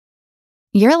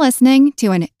You're listening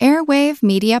to an Airwave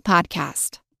Media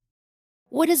Podcast.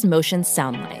 What does motion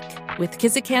sound like? With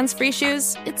Kizikans free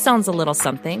shoes, it sounds a little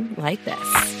something like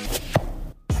this.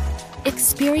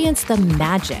 Experience the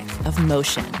magic of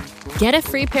motion. Get a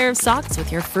free pair of socks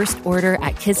with your first order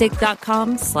at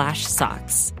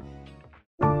kizik.com/socks.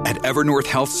 At Evernorth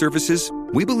Health Services,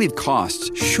 we believe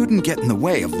costs shouldn't get in the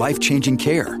way of life-changing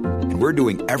care, and we're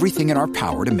doing everything in our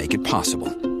power to make it possible.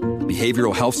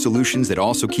 Behavioral health solutions that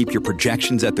also keep your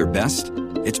projections at their best?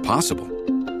 It's possible.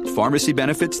 Pharmacy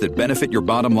benefits that benefit your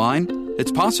bottom line?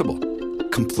 It's possible.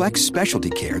 Complex specialty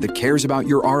care that cares about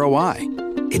your ROI?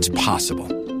 It's possible.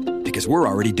 Because we're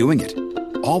already doing it.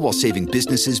 All while saving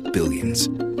businesses billions.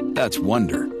 That's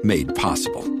Wonder made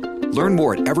possible. Learn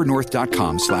more at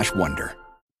evernorth.com/wonder.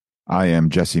 I am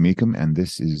Jesse Mecham, and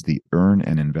this is the Earn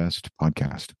and Invest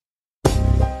podcast.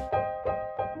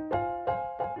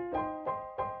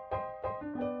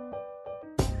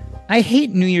 I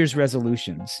hate New Year's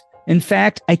resolutions. In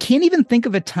fact, I can't even think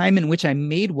of a time in which I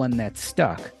made one that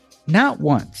stuck. Not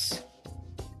once.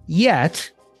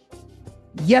 Yet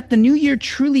the new year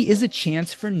truly is a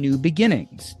chance for new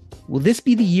beginnings. Will this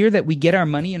be the year that we get our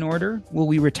money in order? Will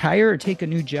we retire or take a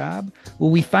new job? Will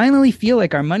we finally feel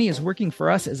like our money is working for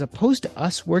us as opposed to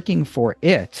us working for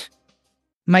it?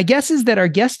 My guess is that our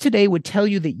guest today would tell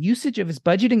you that usage of his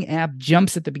budgeting app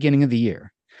jumps at the beginning of the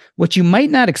year. What you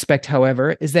might not expect,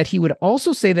 however, is that he would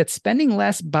also say that spending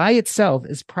less by itself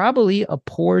is probably a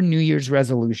poor New Year's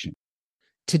resolution.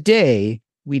 Today,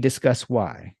 we discuss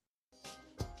why.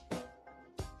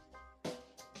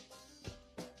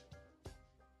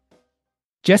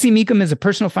 Jesse Mecham is a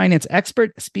personal finance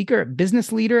expert, speaker,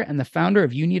 business leader, and the founder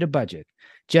of You Need a Budget.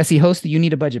 Jesse hosts the You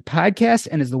Need a Budget podcast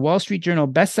and is the Wall Street Journal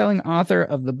bestselling author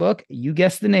of the book, you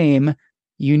guessed the name,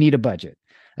 You Need a Budget.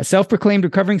 A self-proclaimed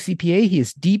recovering CPA, he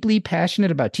is deeply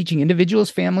passionate about teaching individuals,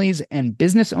 families, and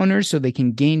business owners so they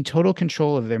can gain total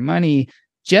control of their money.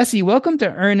 Jesse, welcome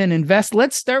to Earn and Invest.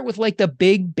 Let's start with the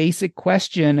big basic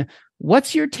question.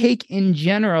 What's your take in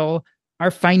general?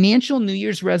 Are financial New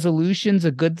Year's resolutions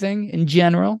a good thing in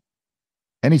general?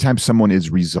 Anytime someone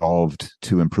is resolved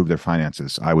to improve their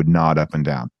finances, I would nod up and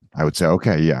down. I would say,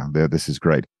 okay, yeah, this is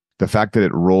great. The fact that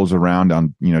it rolls around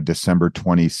on, December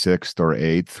 26th or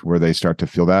 8th, where they start to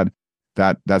feel that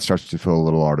starts to feel a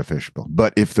little artificial.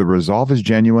 But if the resolve is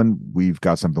genuine, we've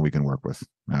got something we can work with.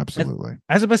 Absolutely.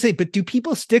 I was about to say, but do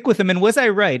people stick with them? And was I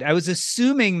right? I was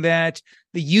assuming that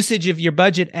the usage of your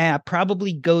budget app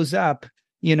probably goes up,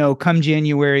 come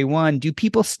January 1. Do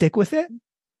people stick with it?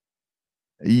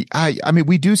 I mean,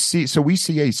 we do see, so we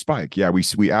see a spike. Yeah, we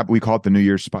call it the New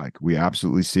Year's spike. We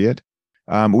absolutely see it.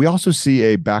 We also see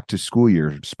a back to school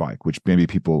year spike, which maybe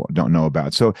people don't know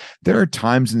about. So there are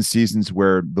times and seasons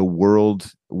where the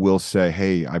world will say,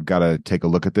 hey, I've got to take a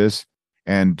look at this.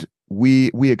 And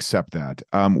we accept that.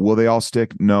 Will they all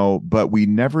stick? No, but we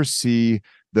never see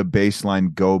the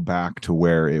baseline go back to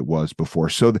where it was before.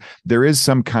 So there is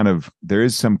some kind of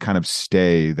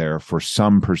stay there for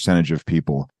some percentage of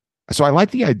people. So I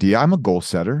like the idea. I'm a goal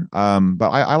setter, but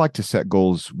I like to set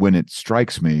goals when it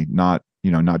strikes me, not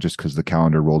just because the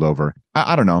calendar rolled over.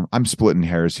 I don't know. I'm splitting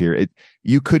hairs here.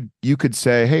 You could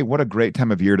say, hey, what a great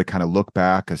time of year to kind of look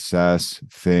back, assess,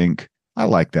 think. I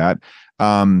like that.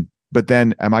 But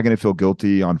then am I going to feel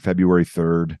guilty on February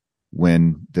 3rd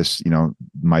when this,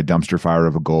 my dumpster fire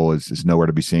of a goal is nowhere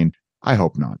to be seen? I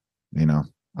hope not.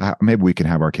 Maybe we can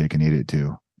have our cake and eat it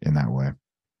too in that way.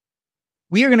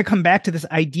 We are going to come back to this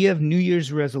idea of New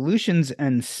Year's resolutions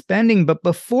and spending. But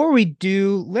before we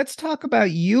do, let's talk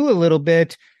about you a little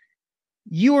bit.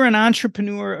 You are an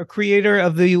entrepreneur, a creator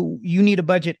of the You Need a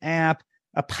Budget app,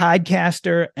 a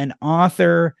podcaster, an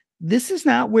author. This is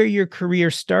not where your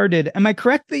career started. Am I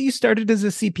correct that you started as a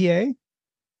CPA?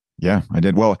 Yeah, I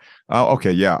did. Well,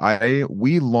 okay. Yeah,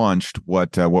 we launched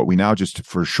what we now just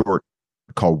for short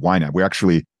call YNAB. We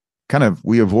actually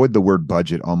we avoid the word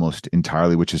budget almost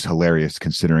entirely, which is hilarious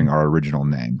considering our original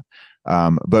name.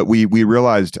 But we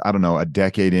realized, I don't know, a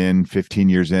decade in, 15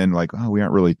 years in, we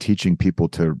aren't really teaching people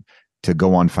to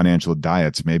go on financial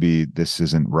diets. Maybe this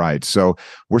isn't right. So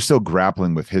we're still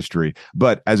grappling with history.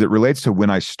 But as it relates to when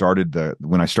I started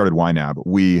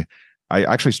YNAB, I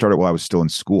actually started while I was still in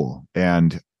school.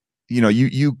 And,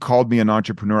 you called me an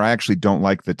entrepreneur. I actually don't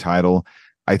like the title.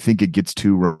 I think it gets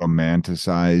too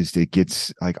romanticized. It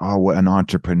gets what an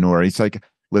entrepreneur. It's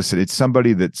listen, it's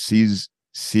somebody that sees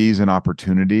an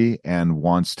opportunity and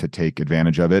wants to take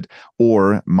advantage of it.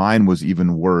 Or mine was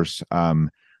even worse.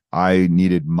 I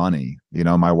needed money.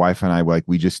 My wife and I,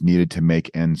 we just needed to make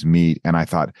ends meet. And I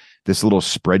thought this little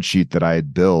spreadsheet that I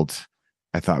had built,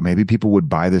 I thought maybe people would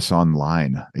buy this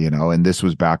online, and this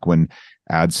was back when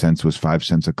AdSense was 5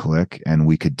 cents a click and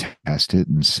we could test it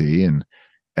and see.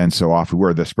 And so off we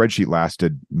were. The spreadsheet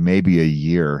lasted maybe a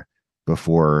year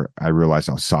before I realized,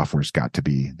 software's got to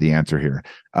be the answer here.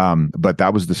 But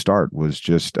that was the start, was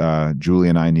just Julie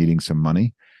and I needing some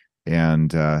money.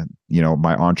 And,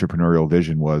 my entrepreneurial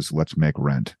vision was, let's make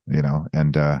rent,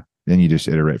 and then you just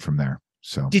iterate from there.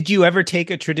 So did you ever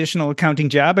take a traditional accounting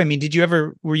job? I mean,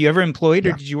 were you ever employed, or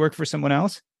Yeah. did you work for someone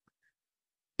else?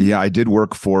 Yeah, I did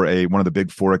work for one of the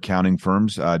big four accounting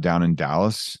firms down in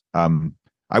Dallas.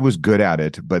 I was good at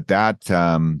it, but that,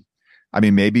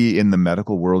 maybe in the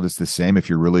medical world it's the same. If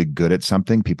you're really good at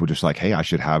something, people just like, hey, I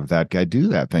should have that guy do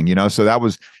that thing,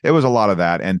 So it was a lot of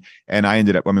that, and I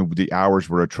ended up. The hours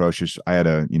were atrocious. I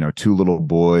had 2 little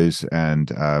boys,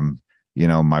 and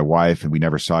my wife, and we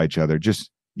never saw each other.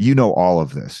 Just all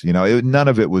of this, none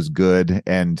of it was good,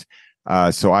 and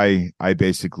so I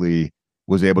basically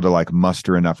was able to like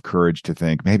muster enough courage to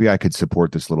think maybe I could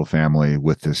support this little family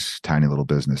with this tiny little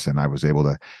business. And I was able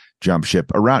to jump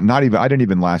ship around. I didn't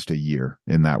even last a year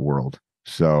in that world.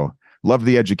 So love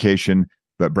the education,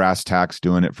 but brass tacks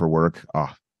doing it for work.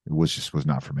 It was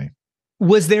not for me.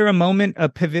 Was there a moment, a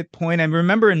pivot point? I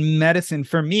remember in medicine,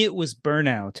 for me, it was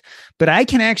burnout, but I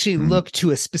can actually look to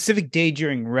a specific day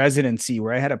during residency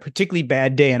where I had a particularly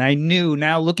bad day. And I knew,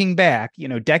 now looking back,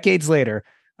 decades later,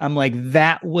 I'm like,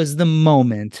 that was the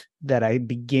moment that I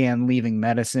began leaving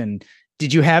medicine.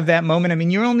 Did you have that moment? I mean,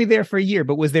 you're only there for a year,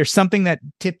 but was there something that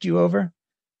tipped you over?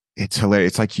 It's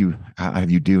hilarious. It's like you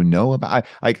do know about,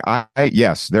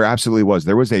 yes, there absolutely was.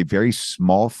 There was a very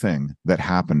small thing that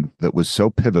happened that was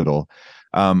so pivotal.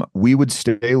 We would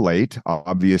stay late,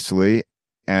 obviously.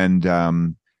 And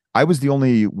I was the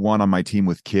only one on my team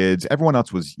with kids. Everyone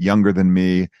else was younger than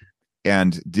me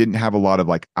and didn't have a lot of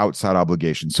like outside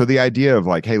obligations. So the idea of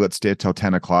like, hey, let's stay till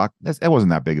 10 o'clock, that wasn't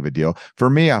that big of a deal. For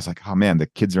me, I was like, oh man, the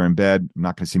kids are in bed. I'm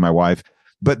not going to see my wife.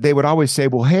 But they would always say,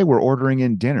 well, hey, we're ordering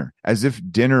in dinner, as if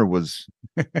dinner was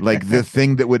like the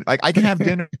thing that would, like, I can have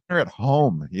dinner at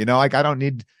home, like I don't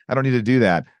need to do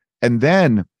that. And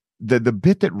then the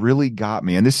bit that really got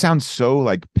me, and this sounds so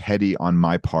like petty on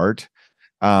my part,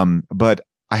 but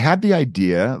I had the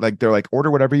idea, like, they're like,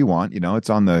 order whatever you want, it's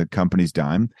on the company's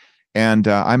dime. And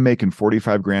I'm making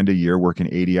 45 grand a year, working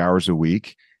 80 hours a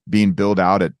week, being billed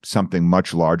out at something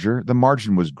much larger. The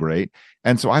margin was great.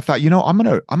 And so I thought, I'm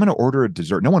going to order a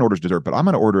dessert. No one orders dessert, but I'm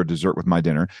going to order a dessert with my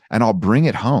dinner, and I'll bring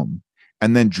it home.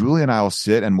 And then Julie and I will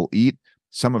sit and we'll eat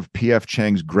some of PF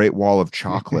Chang's Great Wall of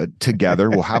Chocolate together.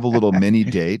 We'll have a little mini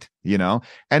date,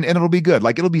 and it'll be good.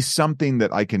 Like, it'll be something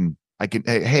that I can,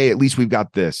 hey, at least we've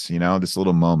got this, this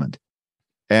little moment.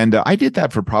 And I did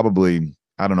that for probably,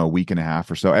 I don't know, a week and a half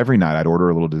or so. Every night I'd order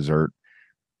a little dessert.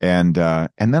 And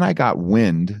then I got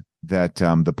wind that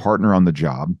the partner on the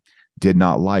job did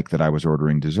not like that I was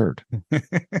ordering dessert.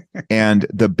 And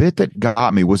the bit that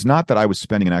got me was not that I was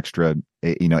spending an extra,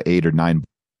 $8 or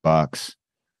 $9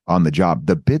 on the job.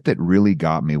 The bit that really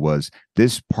got me was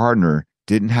this partner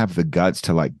didn't have the guts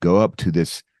to like go up to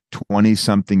this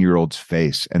 20-something-year-old's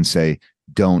face and say,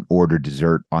 don't order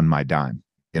dessert on my dime,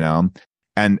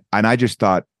 And I just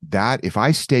thought that if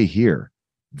I stay here,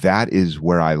 that is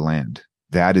where I land.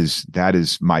 That is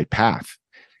my path.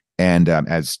 And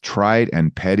as trite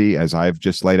and petty as I've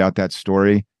just laid out that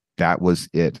story, that was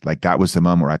it. Like, that was the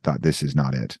moment where I thought, this is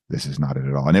not it. This is not it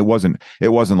at all. And it wasn't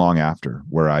long after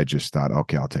where I just thought,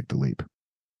 okay, I'll take the leap.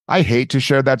 I hate to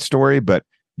share that story, but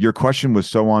your question was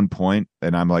so on point,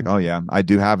 and I'm like, oh yeah, I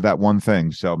do have that one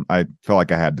thing. So I felt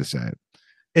like I had to say it.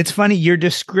 It's funny, your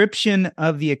description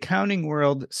of the accounting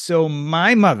world. So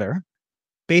my mother,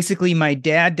 basically, my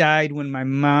dad died when my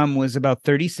mom was about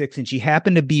 36, and she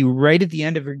happened to be right at the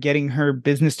end of her getting her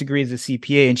business degree as a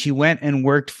CPA, and she went and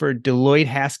worked for Deloitte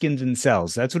Haskins and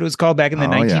Sells. That's what it was called back in the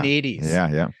 1980s.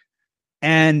 Yeah.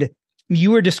 And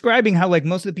you were describing how, like,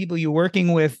 most of the people you're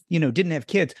working with, didn't have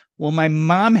kids. Well, my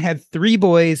mom had 3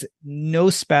 boys, no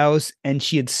spouse, and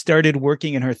she had started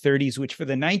working in her 30s, which for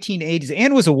the 1980s,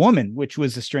 and was a woman, which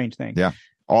was a strange thing. Yeah.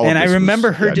 And I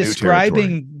remember her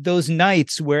describing those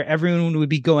nights where everyone would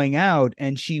be going out,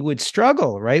 and she would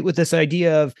struggle, right, with this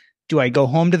idea of, do I go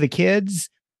home to the kids?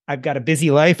 I've got a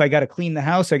busy life. I got to clean the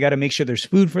house. I got to make sure there's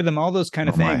food for them, all those kind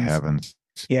of things. Oh, my heavens.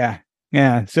 Yeah.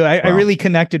 Yeah. So I really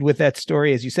connected with that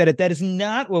story as you said it. That is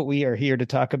not what we are here to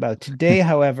talk about today.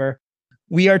 However,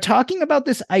 we are talking about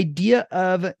this idea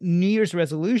of New Year's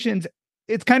resolutions.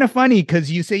 It's kind of funny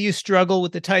because you say you struggle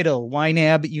with the title,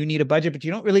 YNAB, you need a budget, but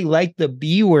you don't really like the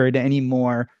B word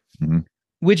anymore,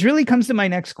 which really comes to my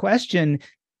next question.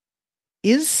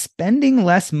 Is spending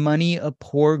less money a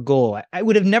poor goal? I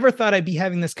would have never thought I'd be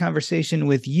having this conversation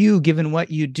with you, given what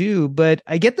you do, but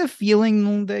I get the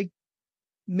feeling that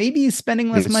maybe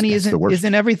spending less money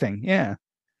isn't everything. Yeah.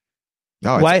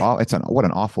 No, Why? what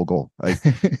an awful goal. Like,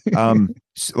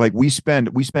 like we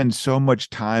spend so much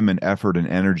time and effort and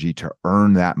energy to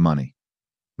earn that money.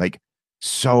 Like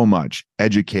so much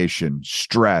education,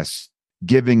 stress,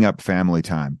 giving up family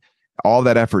time. All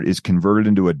that effort is converted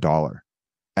into a dollar.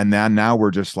 And then now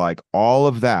we're just like, all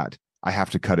of that, I have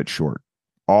to cut it short.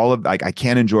 All of like I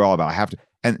can't enjoy all of it. I have to.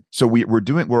 And so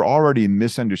we're already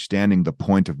misunderstanding the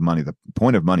point of money. The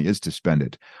point of money is to spend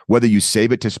it. Whether you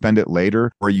save it to spend it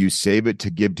later or you save it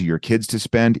to give to your kids to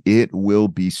spend, it will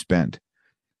be spent.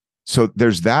 So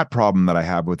there's that problem that I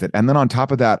have with it. And then on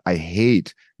top of that, I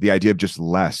hate the idea of just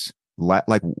less.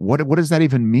 Like what does that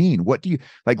even mean? What do you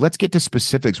like? Let's get to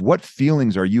specifics. What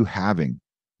feelings are you having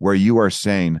where you are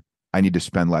saying, I need to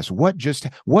spend less? What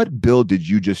bill did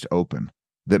you just open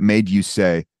that made you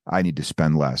say, I need to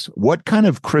spend less? What kind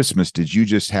of Christmas did you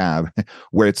just have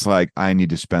where it's like, I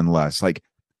need to spend less? Like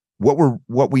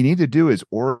what we need to do is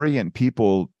orient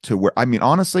people to where, I mean,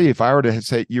 honestly, if I were to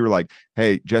say, you were like,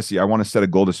 hey, Jesse, I want to set a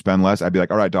goal to spend less. I'd be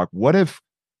like, all right, doc, what if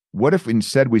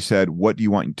instead we said, what do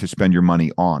you want to spend your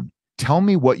money on? Tell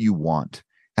me what you want.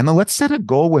 And then let's set a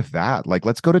goal with that. Like,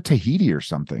 let's go to Tahiti or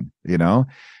something,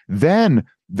 then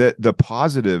the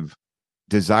positive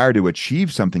desire to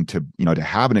achieve something, to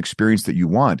have an experience that you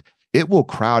want, it will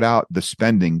crowd out the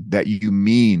spending that you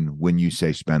mean when you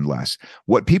say spend less.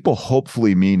 What people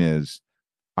hopefully mean is,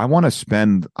 I want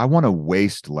to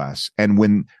waste less. And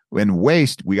when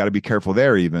waste, we got to be careful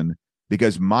there even,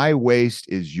 because my waste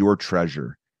is your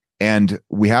treasure. And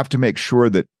we have to make sure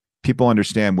that people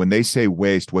understand when they say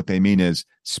waste, what they mean is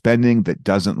spending that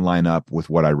doesn't line up with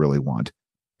what I really want,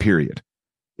 period.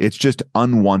 It's just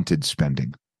unwanted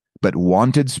spending. But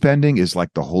wanted spending is like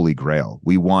the holy grail.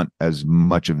 We want as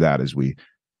much of that as we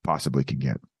possibly can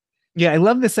get. Yeah, I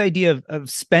love this idea of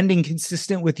spending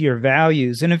consistent with your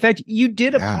values. And in fact, you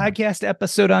did a podcast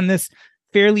episode on this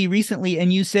fairly recently,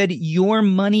 and you said your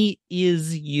money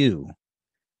is you.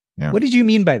 Yeah. What did you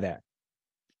mean by that?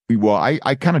 Well,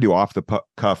 I kind of do off the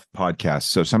cuff podcasts.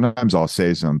 So sometimes I'll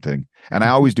say something, and I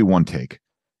always do one take.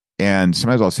 And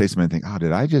sometimes I'll say something and think, oh,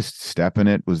 did I just step in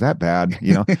it? Was that bad?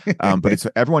 But it's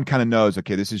everyone kind of knows,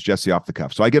 okay, this is Jesse off the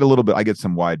cuff. So I get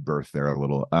some wide berth there a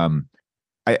little.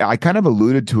 I kind of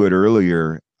alluded to it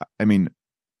earlier. I mean,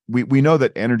 we know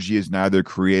that energy is neither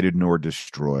created nor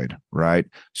destroyed, right?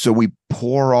 So we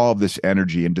pour all of this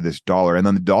energy into this dollar, and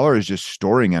then the dollar is just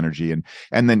storing energy.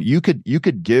 And then you could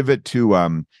give it to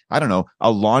I don't know,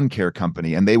 a lawn care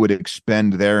company, and they would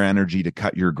expend their energy to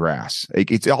cut your grass.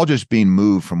 It's all just being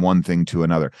moved from one thing to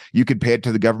another. You could pay it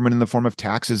to the government in the form of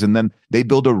taxes, and then they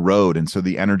build a road, and so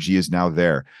the energy is now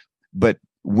there. But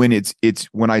when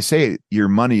when I say your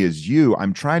money is you,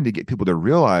 I'm trying to get people to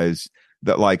realize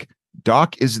that, like,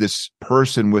 Doc is this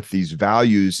person with these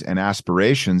values and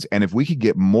aspirations. And if we could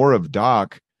get more of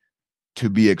Doc to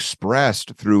be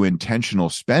expressed through intentional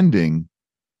spending,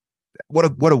 what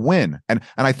a win. And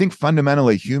I think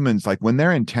fundamentally humans, like, when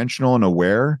they're intentional and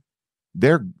aware,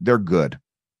 they're good.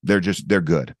 They're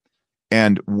good.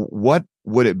 And what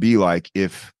would it be like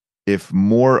if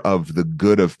more of the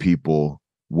good of people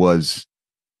was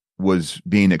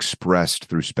being expressed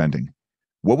through spending?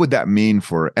 What would that mean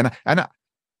for, and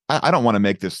I don't want to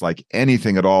make this like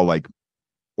anything at all like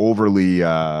overly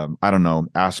I don't know,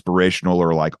 aspirational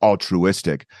or like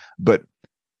altruistic, but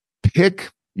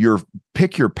pick your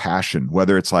passion,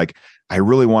 whether it's like, I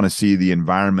really want to see the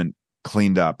environment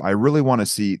cleaned up, I really want to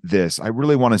see this, I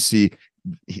really want to see,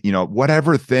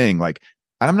 whatever thing. Like,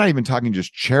 I'm not even talking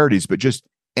just charities, but just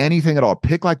anything at all.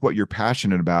 Pick like what you're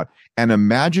passionate about, and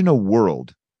imagine a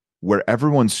world where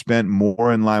everyone spent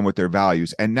more in line with their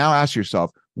values. And now ask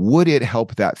yourself, would it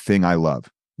help that thing I love?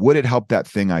 Would it help that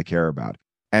thing I care about?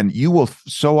 And you will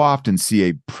so often see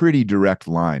a pretty direct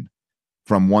line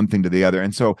from one thing to the other.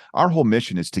 And so our whole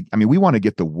mission is we want to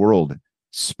get the world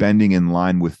spending in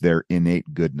line with their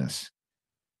innate goodness.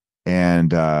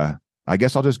 And I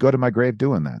guess I'll just go to my grave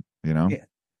doing that, Yeah.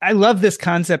 I love this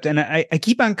concept. And I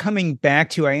keep on coming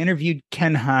back to, I interviewed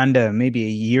Ken Honda maybe a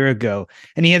year ago,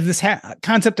 and he has this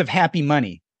concept of happy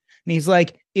money. And he's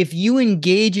like, if you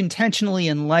engage intentionally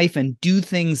in life and do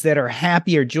things that are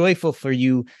happy or joyful for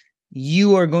you,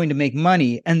 you are going to make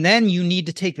money. And then you need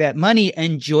to take that money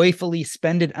and joyfully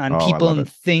spend it on people and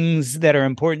things that are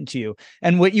important to you.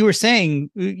 And what you were saying,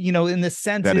 in this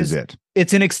sense,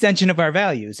 it's an extension of our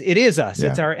values. It is us. Yeah.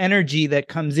 It's our energy that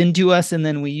comes into us, and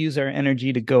then we use our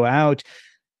energy to go out.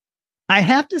 I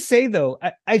have to say, though,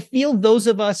 I feel those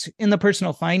of us in the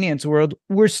personal finance world,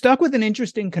 we're stuck with an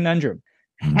interesting conundrum.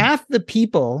 Half the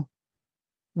people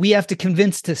we have to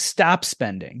convince to stop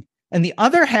spending, and the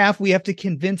other half we have to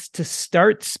convince to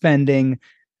start spending.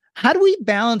 How do we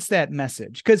balance that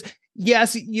message? Because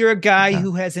yes, you're a guy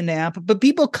who has an app, but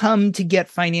people come to get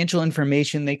financial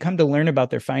information. They come to learn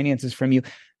about their finances from you.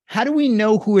 How do we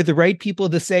know who are the right people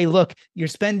to say, look, your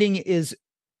spending is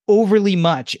overly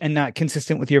much and not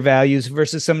consistent with your values,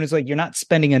 versus someone who's like, you're not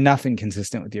spending enough and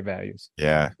consistent with your values?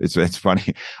 Yeah, it's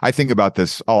funny. I think about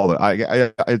this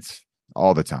it's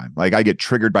all the time. Like, I get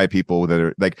triggered by people that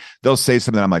are like, they'll say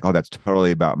something, I'm like, oh, that's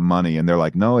totally about money, and they're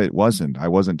like, no, it wasn't. I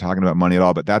wasn't talking about money at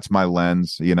all. But that's my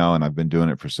lens, and I've been doing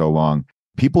it for so long.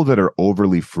 People that are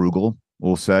overly frugal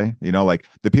will say, like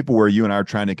the people where you and I are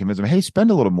trying to convince them, hey,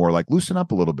 spend a little more, like loosen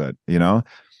up a little bit,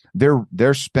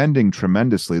 they're spending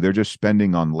tremendously. They're just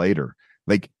spending on later.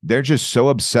 Like, they're just so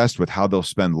obsessed with how they'll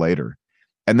spend later.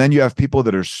 And then you have people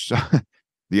that are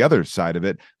the other side of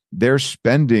it. They're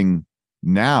spending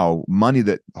now money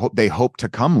that they hope to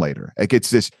come later. Like,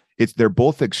 they're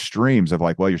both extremes of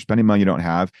like, well, you're spending money you don't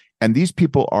have. And these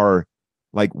people are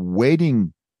like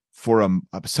waiting for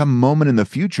some moment in the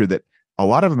future that a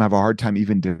lot of them have a hard time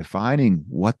even defining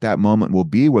what that moment will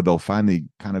be, where they'll finally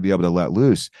kind of be able to let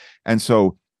loose. And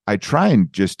so I try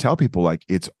and just tell people, like,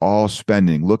 it's all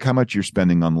spending. Look how much you're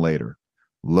spending on later.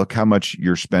 Look how much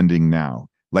you're spending now.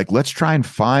 Like, let's try and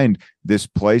find this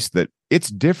place that it's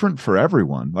different for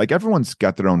everyone. Like, everyone's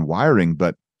got their own wiring,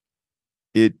 but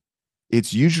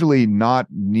it's usually not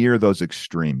near those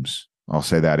extremes. I'll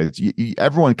say that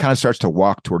everyone kind of starts to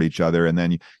walk toward each other, and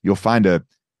then you'll find a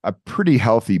pretty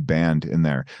healthy band in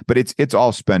there. But it's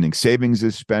all spending. Savings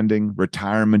is spending.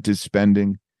 Retirement is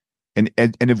spending. And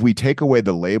if we take away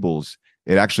the labels,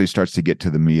 it actually starts to get to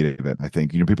the meat of it. I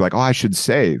think, people are like, oh, I should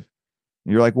save.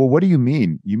 And you're like, well, what do you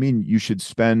mean? You mean you should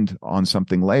spend on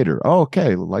something later? Oh,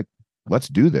 okay. Like, let's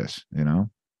do this,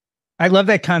 I love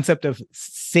that concept of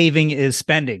saving is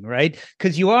spending, right?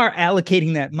 Because you are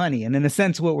allocating that money. And in a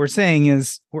sense, what we're saying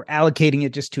is we're allocating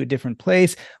it just to a different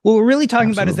place. What we're really talking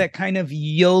about is that kind of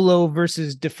YOLO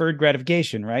versus deferred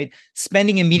gratification, right?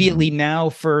 Spending immediately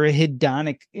now for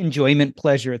hedonic enjoyment,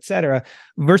 pleasure, et cetera,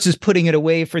 versus putting it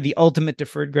away for the ultimate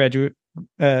deferred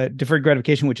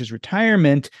gratification, which is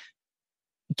retirement.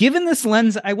 Given this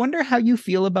lens, I wonder how you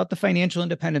feel about the financial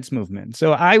independence movement.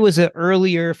 So I was an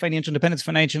earlier financial independence,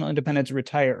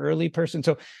 retire early person.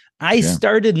 So I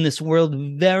started in this world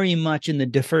very much in the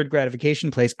deferred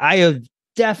gratification place. I have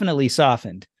definitely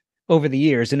softened over the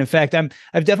years. And in fact,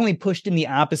 I've definitely pushed in the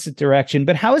opposite direction.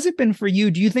 But how has it been for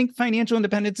you? Do you think financial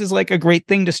independence is like a great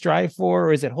thing to strive for,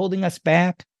 or is it holding us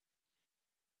back?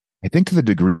 I think to the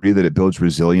degree that it builds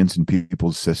resilience in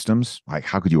people's systems, like,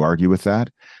 how could you argue with that?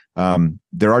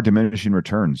 There are diminishing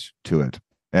returns to it.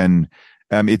 And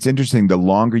it's interesting, the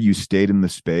longer you stayed in the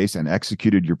space and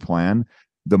executed your plan,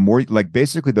 the more, like,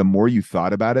 basically the more you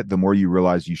thought about it, the more you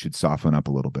realize you should soften up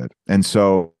a little bit. And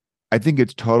so I think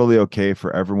it's totally okay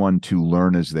for everyone to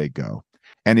learn as they go.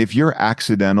 And if your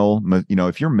accidental,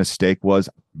 if your mistake was,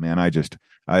 man,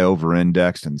 I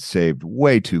over-indexed and saved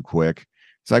way too quick,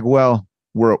 it's like, well,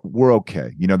 we're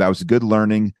okay. That was good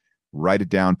learning. Write it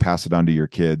down, pass it on to your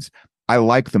kids. I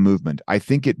like the movement. I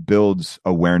think it builds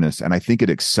awareness, and I think it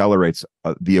accelerates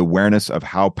the awareness of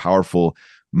how powerful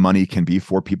money can be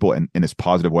for people in this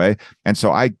positive way. And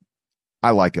so I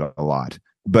like it a lot,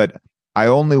 but I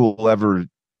only will ever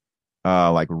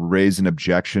like raise an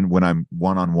objection when I'm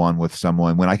one-on-one with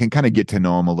someone, when I can kind of get to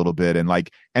know them a little bit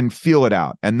and feel it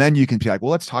out. And then you can be like,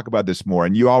 well, let's talk about this more.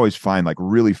 And you always find like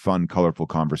really fun, colorful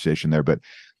conversation there. But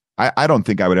I don't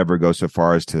think I would ever go so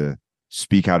far as to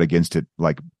speak out against it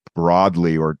like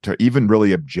broadly, or to even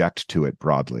really object to it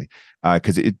broadly.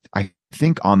 Because I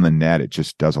think on the net, it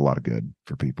just does a lot of good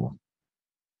for people.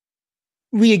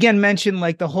 We again mentioned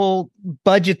like the whole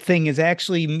budget thing is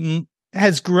actually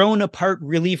has grown apart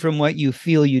really from what you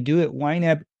feel you do at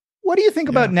YNAB. What do you think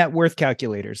about net worth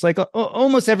calculators? Like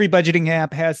almost every budgeting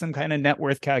app has some kind of net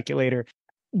worth calculator.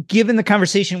 Given the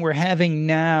conversation we're having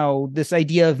now, this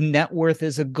idea of net worth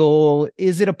as a goal,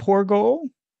 is it a poor goal?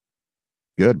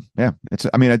 Good. Yeah. This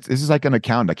is like an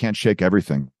account. I can't shake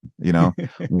everything,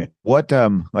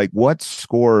 what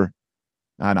score,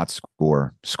 not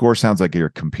score. Score sounds like you're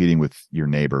competing with your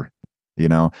neighbor.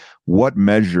 What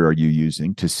measure are you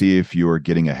using to see if you are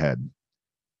getting ahead?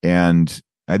 And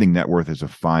I think net worth is a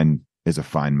fine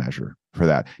measure for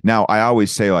that. Now, I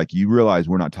always say, like, you realize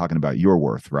we're not talking about your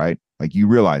worth, right? Like, you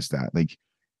realize that, like,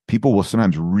 people will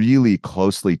sometimes really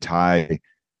closely tie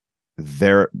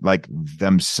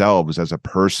themselves as a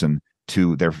person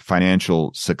to their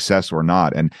financial success or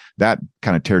not. And that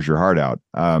kind of tears your heart out.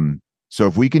 So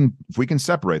if we can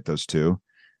separate those two,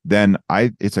 then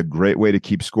it's a great way to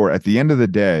keep score. At the end of the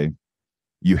day,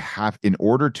 in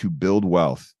order to build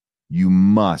wealth, you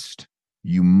must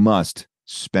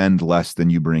spend less than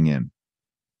you bring in.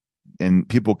 And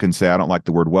people can say, I don't like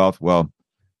the word wealth. Well,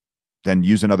 then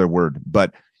use another word,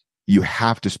 but you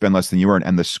have to spend less than you earn.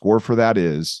 And the score for that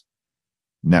is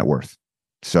net worth.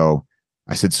 So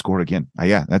I said score again.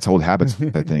 Yeah, that's old habits,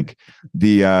 I think.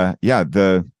 The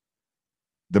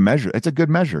measure, it's a good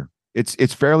measure.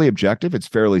 It's fairly objective. It's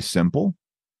fairly simple.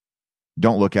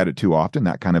 Don't look at it too often,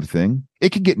 that kind of thing.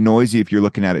 It can get noisy if you're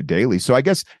looking at it daily. So I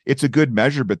guess it's a good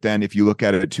measure, but then if you look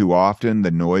at it too often,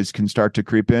 the noise can start to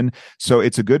creep in. So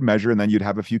it's a good measure. And then you'd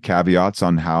have a few caveats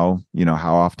on how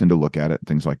often to look at it,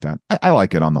 things like that. I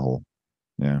like it on the whole.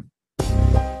 Yeah.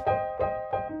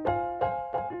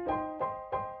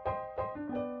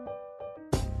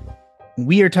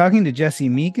 We are talking to Jesse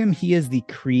Mecham. He is the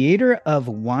creator of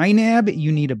YNAB,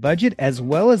 You Need a Budget, as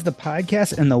well as the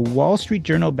podcast and the Wall Street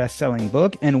Journal best-selling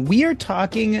book. And we are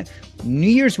talking New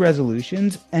Year's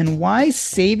resolutions and why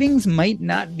savings might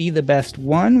not be the best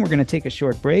one. We're going to take a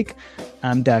short break.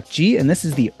 I'm Doc G, and this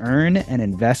is the Earn and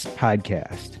Invest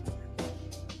podcast.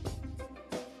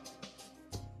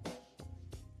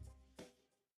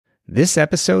 This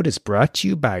episode is brought to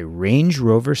you by Range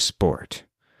Rover Sport.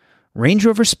 Range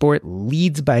Rover Sport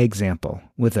leads by example.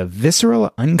 With a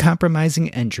visceral, uncompromising,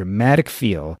 and dramatic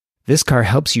feel, this car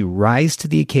helps you rise to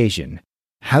the occasion.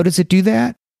 How does it do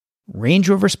that? Range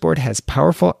Rover Sport has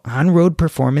powerful on-road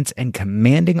performance and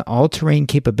commanding all-terrain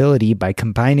capability by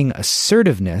combining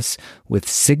assertiveness with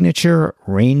signature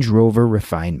Range Rover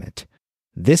refinement.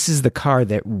 This is the car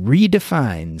that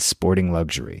redefines sporting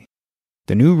luxury.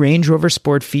 The new Range Rover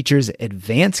Sport features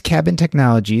advanced cabin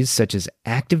technologies such as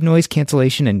active noise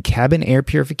cancellation and cabin air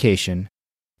purification,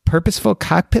 purposeful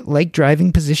cockpit-like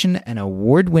driving position, and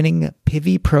award-winning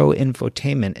Pivi Pro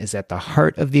infotainment is at the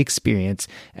heart of the experience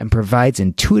and provides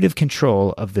intuitive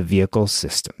control of the vehicle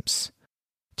systems.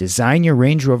 Design your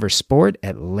Range Rover Sport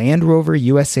at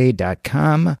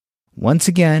LandRoverUSA.com. Once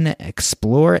again,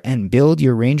 explore and build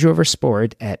your Range Rover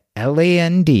Sport at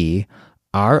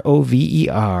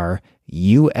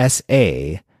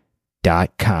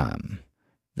LandRoverUSA.com.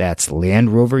 That's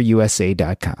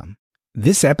LandRoverUSA.com.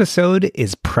 This episode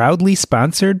is proudly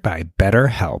sponsored by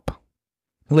BetterHelp.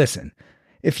 Listen,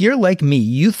 if you're like me,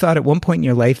 you thought at one point in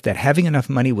your life that having enough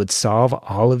money would solve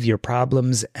all of your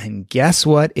problems, and guess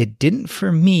what? It didn't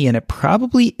for me, and it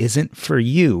probably isn't for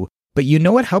you. But you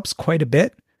know what helps quite a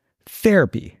bit?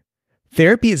 Therapy.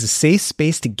 Therapy is a safe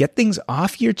space to get things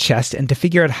off your chest and to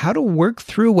figure out how to work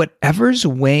through whatever's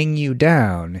weighing you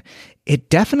down. It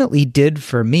definitely did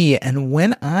for me, and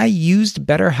when I used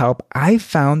BetterHelp, I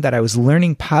found that I was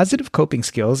learning positive coping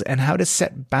skills and how to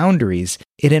set boundaries.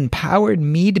 It empowered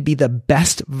me to be the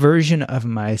best version of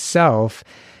myself,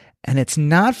 and it's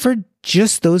not for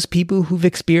just those people who've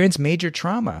experienced major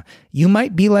trauma. You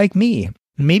might be like me.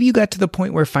 Maybe you got to the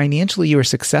point where financially you were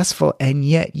successful and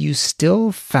yet you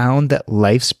still found that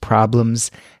life's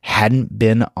problems hadn't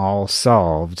been all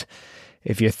solved.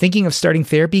 If you're thinking of starting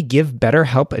therapy, give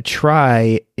BetterHelp a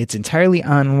try. It's entirely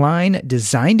online,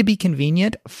 designed to be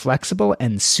convenient, flexible,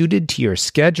 and suited to your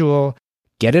schedule.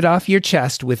 Get it off your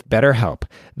chest with BetterHelp.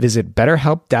 Visit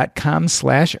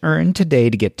BetterHelp.com/earn today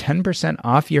to get 10%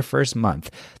 off your first month.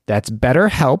 That's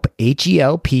BetterHelp,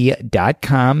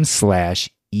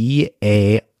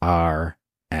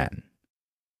 HELP.com/EARN.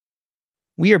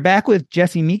 We are back with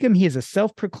Jesse Mecham. He is a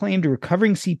self-proclaimed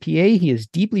recovering CPA. He is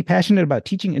deeply passionate about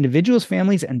teaching individuals,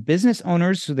 families, and business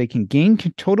owners so they can gain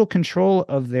total control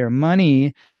of their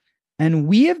money. And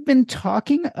we have been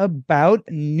talking about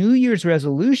New Year's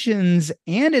resolutions,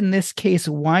 and in this case,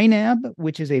 YNAB,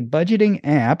 which is a budgeting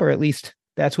app, or at least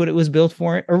that's what it was built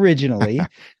for originally.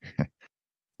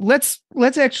 Let's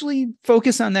actually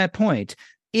focus on that point.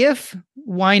 If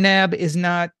YNAB is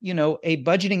not, a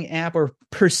budgeting app or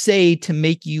per se to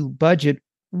make you budget,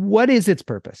 what is its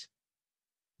purpose?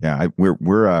 Yeah,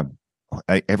 we're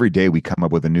every day we come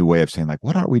up with a new way of saying, like,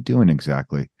 what are we doing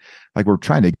exactly? Like, we're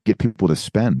trying to get people to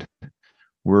spend.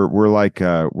 We're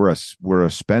a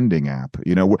spending app.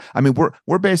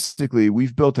 We're basically,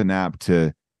 we've built an app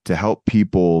to help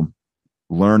people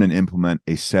learn and implement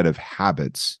a set of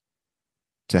habits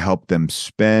to help them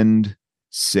spend,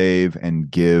 save, and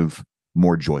give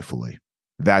more joyfully.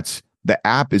 The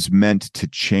app is meant to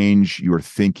change your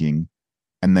thinking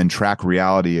and then track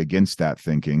reality against that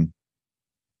thinking,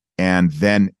 and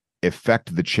then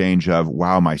effect the change of,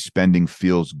 wow, my spending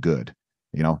feels good,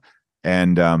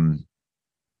 and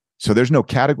So there's no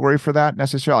category for that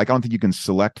necessarily. Like, I don't think you can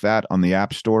select that on the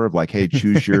App Store of like, hey,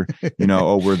 choose your,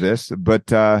 we're this.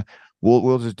 But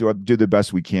we'll just do the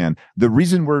best we can. The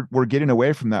reason we're getting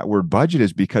away from that word budget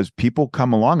is because people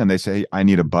come along and they say, I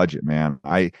need a budget, man.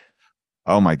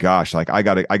 Oh my gosh, like I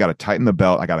gotta tighten the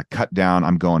belt. I gotta cut down.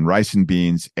 I'm going rice and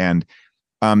beans, and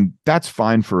that's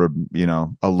fine for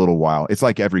a little while. It's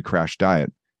like every crash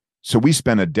diet. So we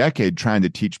spent a decade trying to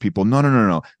teach people,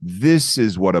 no. This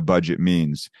is what a budget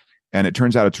means. And it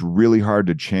turns out it's really hard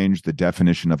to change the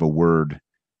definition of a word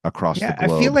across the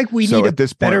globe. I feel like we need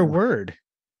a better word.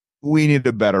 We need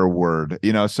a better word.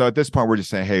 So at this point, we're just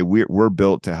saying, hey, we're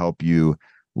built to help you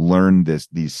learn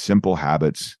these simple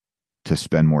habits to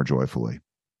spend more joyfully.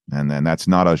 And then that's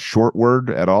not a short word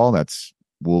at all.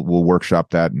 We'll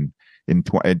workshop that, and in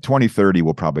 2030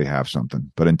 we'll probably have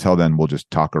something. But until then, we'll just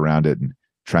talk around it and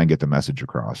try and get the message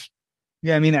across.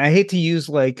 Yeah, I mean, I hate to use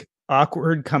like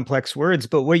awkward, complex words,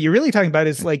 but what you're really talking about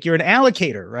is like you're an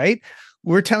allocator, right?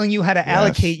 We're telling you how to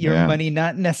allocate your money,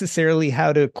 not necessarily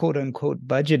how to quote unquote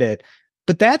budget it.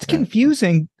 But that's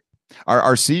confusing.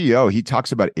 Our CEO, he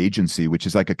talks about agency, which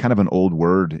is like a kind of an old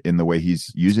word in the way he's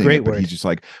using it. But he's just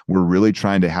like, we're really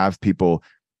trying to have people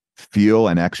feel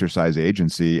and exercise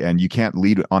agency, and you can't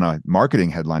lead on a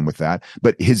marketing headline with that.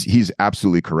 But he's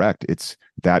absolutely correct.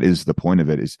 That is the point of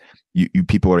it, is you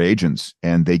people are agents,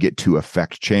 and they get to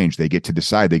affect change. They get to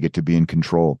decide, they get to be in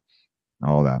control,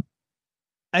 all that.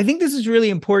 I think this is really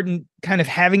important, kind of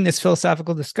having this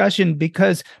philosophical discussion,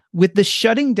 because with the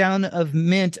shutting down of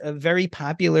Mint, a very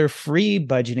popular free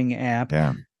budgeting app,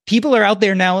 people are out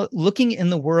there now looking in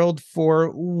the world for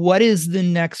what is the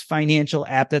next financial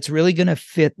app that's really going to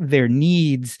fit their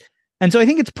needs. And so I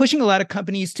think it's pushing a lot of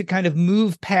companies to kind of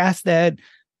move past that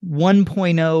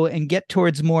 1.0 and get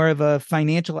towards more of a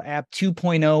financial app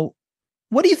 2.0.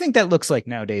 What do you think that looks like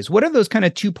nowadays? What are those kind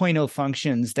of 2.0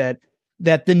 functions that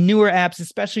the newer apps,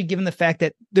 especially given the fact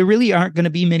that there really aren't going to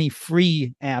be many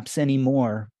free apps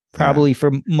anymore, probably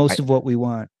for most of what we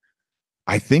want?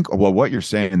 I think, well, what you're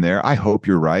saying there, I hope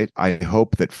you're right. I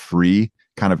hope that free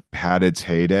kind of had its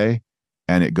heyday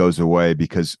and it goes away,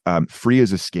 because free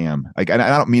is a scam. Like, and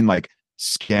I don't mean like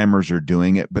scammers are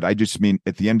doing it, but I just mean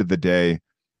at the end of the day,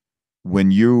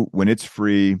 when it's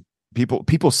free,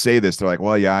 people say this, they're like,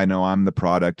 well, yeah, I know I'm the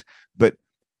product, but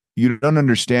you don't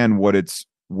understand what it's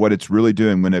really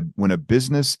doing when a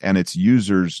business and its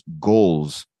users'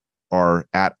 goals are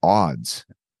at odds.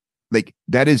 Like,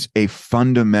 that is a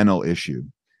fundamental issue.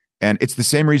 And it's the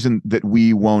same reason that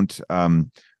we won't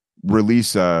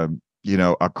release a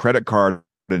credit card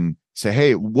and say,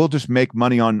 hey, we'll just make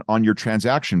money on your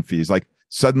transaction fees. Like,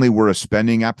 suddenly we're a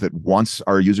spending app that wants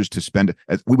our users to spend.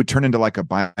 We would turn into like a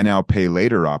buy now, pay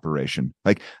later operation.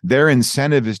 Like, their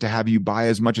incentive is to have you buy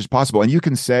as much as possible. And you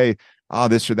can say, oh,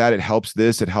 this or that, it helps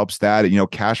this, it helps that,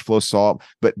 cash flow solve.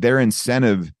 But their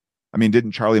incentive, I mean,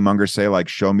 didn't Charlie Munger say, like,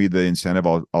 show me the incentive,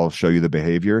 I'll show you the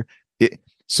behavior?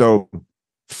 So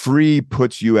free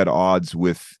puts you at odds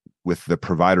with the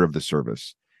provider of the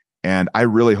service. And I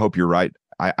really hope you're right.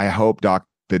 I hope, Doc,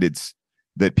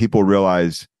 that people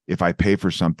realize, if I pay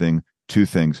for something, two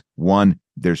things. One,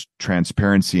 there's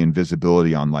transparency and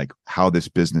visibility on like how this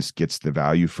business gets the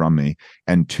value from me.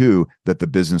 And two, that the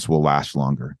business will last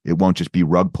longer. It won't just be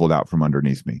rug pulled out from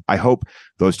underneath me. I hope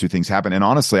those two things happen. And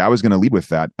honestly, I was going to lead with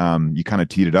that. You kind of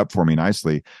teed it up for me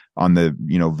nicely on the,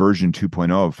 version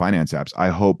 2.0 of finance apps. I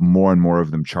hope more and more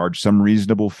of them charge some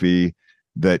reasonable fee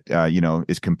that,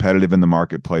 is competitive in the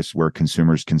marketplace, where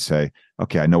consumers can say,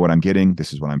 okay, I know what I'm getting.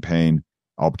 This is what I'm paying.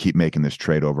 I'll keep making this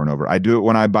trade over and over. I do it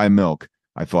when I buy milk.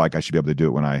 I feel like I should be able to do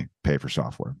it when I pay for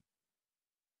software.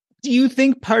 Do you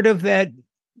think part of that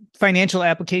financial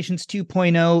applications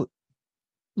 2.0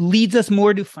 leads us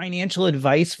more to financial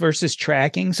advice versus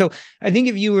tracking? So I think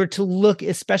if you were to look,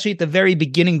 especially at the very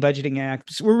beginning budgeting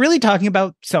apps, we're really talking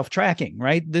about self-tracking,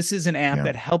 right? This is an app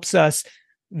that helps us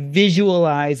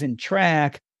visualize and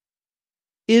track.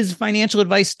 Is financial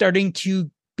advice starting to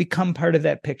become part of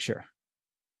that picture?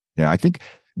 Yeah, I think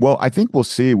we'll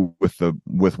see with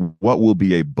what will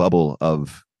be a bubble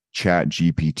of Chat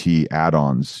GPT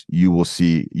add-ons. You will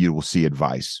see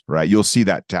advice, right? You'll see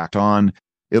that tacked on.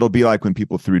 It'll be like when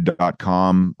people threw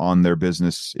 .com on their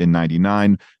business in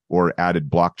 99, or added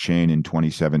blockchain in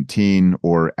 2017,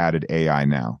 or added AI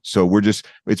now. So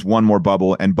it's one more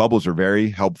bubble, and bubbles are very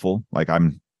helpful. Like,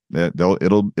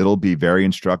 it'll be very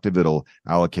instructive. It'll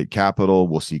allocate capital.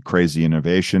 We'll see crazy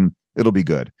innovation. It'll be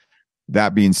good.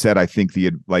 That being said, I think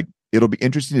it'll be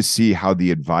interesting to see how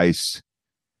the advice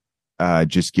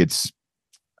just gets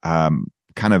kind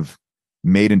of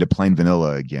made into plain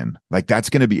vanilla again. Like, that's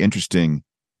going to be interesting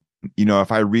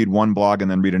if I read one blog and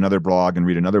then read another blog and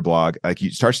read another blog, like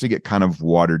it starts to get kind of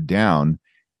watered down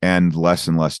and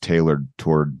less tailored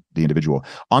toward the individual.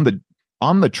 On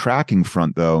the tracking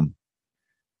front, though,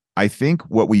 I think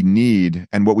what we need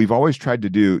and what we've always tried to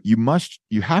do,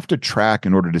 you have to track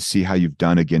in order to see how you've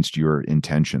done against your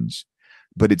intentions.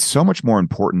 But it's so much more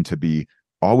important to be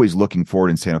always looking forward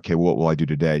and saying, okay, what will I do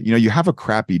today? You have a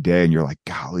crappy day and you're like,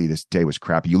 golly, this day was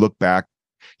crappy. You look back,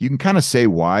 you can kind of say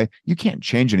why. You can't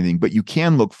change anything, but you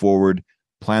can look forward,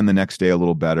 plan the next day a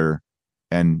little better,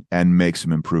 and make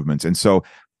some improvements. And so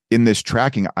in this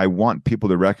tracking, I want people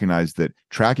to recognize that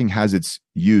tracking has its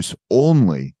use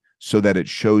only so that it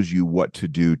shows you what to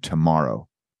do tomorrow.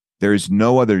 There is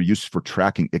no other use for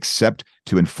tracking except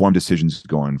to inform decisions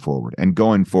going forward. And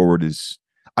going forward is,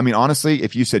 honestly,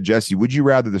 if you said, Jesse, would you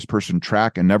rather this person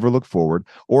track and never look forward,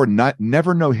 or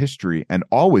never know history and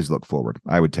always look forward?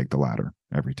 I would take the latter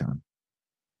every time.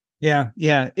 Yeah.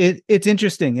 It's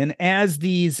interesting. And as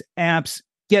these apps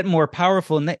get more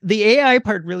powerful, and the AI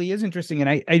part really is interesting,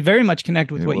 and I very much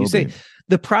connect with what you say.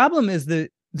 The problem is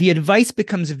the advice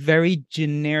becomes very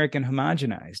generic and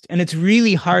homogenized, and it's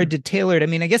really hard to tailor it.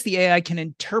 I guess the AI can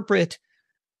interpret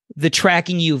the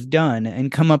tracking you've done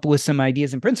and come up with some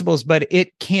ideas and principles, but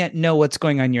it can't know what's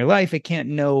going on in your life. It can't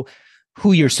know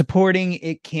who you're supporting.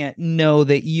 It can't know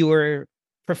that your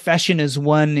profession is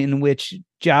one in which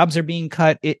jobs are being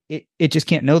cut. It just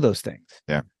can't know those things.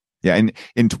 Yeah. Yeah. And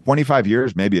in 25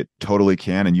 years, maybe it totally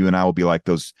can. And you and I will be like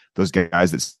those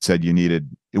guys that said you needed,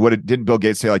 didn't Bill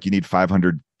Gates say, like, you need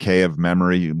 500K of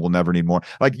memory? We'll never need more.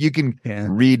 Like, you can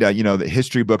read, the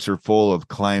history books are full of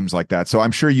claims like that. So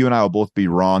I'm sure you and I will both be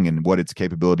wrong in what its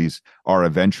capabilities are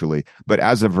eventually. But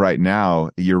as of right now,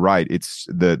 you're right. It's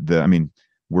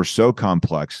we're so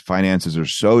complex. Finances are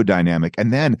so dynamic.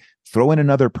 And then throw in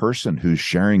another person who's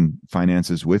sharing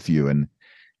finances with you. And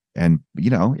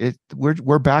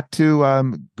we're back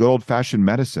to good old fashioned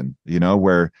medicine,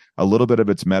 where a little bit of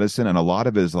it's medicine and a lot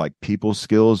of it is like people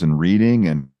skills and reading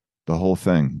and the whole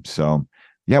thing. So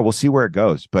yeah, we'll see where it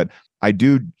goes. But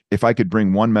if I could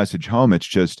bring one message home, it's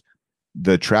just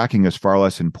the tracking is far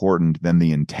less important than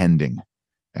the intending.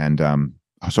 And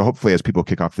so hopefully as people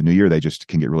kick off the new year, they just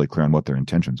can get really clear on what their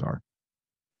intentions are.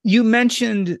 You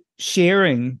mentioned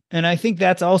sharing, and I think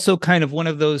that's also kind of one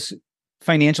of those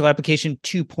financial application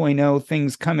 2.0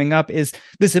 things coming up, is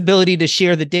this ability to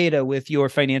share the data with your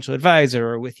financial advisor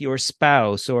or with your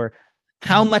spouse, or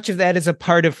how much of that is a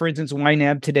part of, for instance,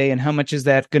 YNAB today, and how much is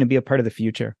that going to be a part of the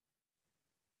future?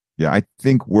 Yeah, I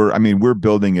think we're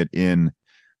building it in,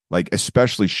 like,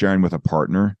 especially sharing with a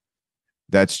partner.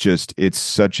 It's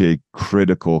such a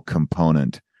critical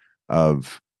component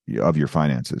of your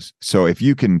finances. So if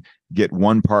you can get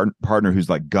one partner who's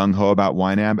like gung-ho about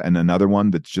YNAB and another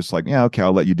one that's just like, yeah, okay,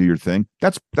 I'll let you do your thing,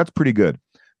 that's pretty good.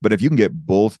 But if you can get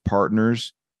both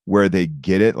partners where they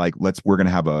get it, like, we're gonna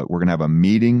have a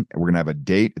meeting, we're gonna have a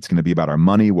date, it's gonna be about our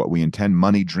money, what we intend,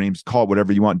 money, dreams, call it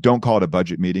whatever you want. Don't call it a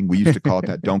budget meeting. We used to call it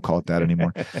that. Don't call it that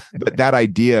anymore. But that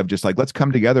idea of just like, let's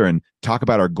come together and talk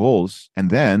about our goals, and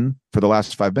then for the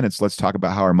last 5 minutes, let's talk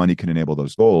about how our money can enable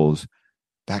those goals.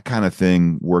 That kind of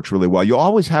thing works really well. You'll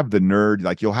always have the nerd,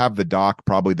 like you'll have the doc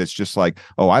probably that's just like,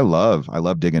 oh, I love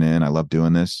digging in, I love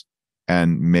doing this.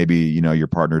 And maybe, your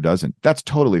partner doesn't. That's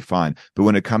totally fine. But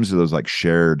when it comes to those like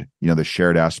shared, the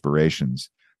shared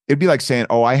aspirations, it'd be like saying,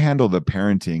 oh, I handle the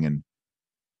parenting, and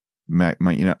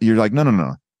you're like,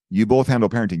 no. You both handle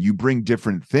parenting. You bring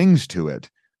different things to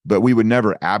it, but we would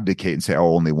never abdicate and say,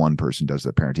 oh, only one person does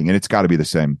the parenting. And it's got to be the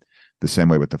same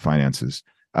way with the finances.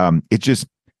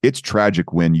 It's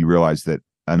tragic when you realize that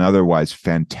an otherwise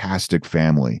fantastic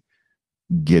family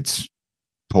gets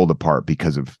pulled apart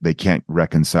because they can't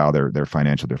reconcile their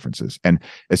financial differences, and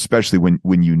especially when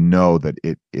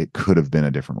that it could have been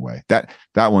a different way. That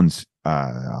one's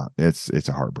it's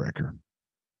a heartbreaker.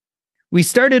 We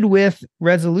started with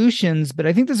resolutions, but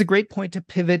I think there's a great point to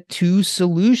pivot to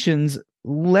solutions.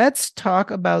 Let's talk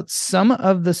about some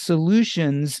of the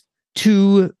solutions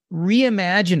to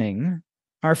reimagining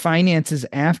our finances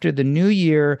after the new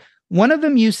year. One of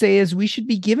them you say is we should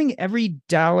be giving every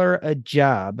dollar a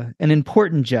job, an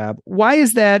important job. Why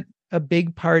is that a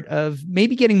big part of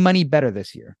maybe getting money better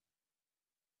this year?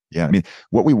 Yeah,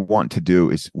 what we want to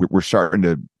do is we're starting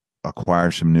to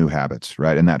acquire some new habits,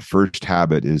 right? And that first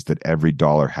habit is that every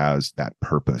dollar has that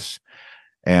purpose.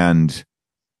 And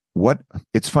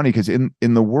it's funny because in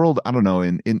the world, I don't know,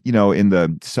 in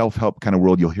the self-help kind of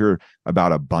world, you'll hear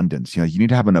about abundance. You need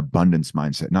to have an abundance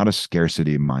mindset, not a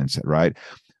scarcity mindset, right?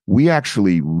 We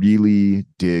actually really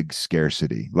dig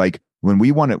scarcity. Like when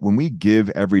we give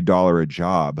every dollar a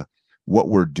job, what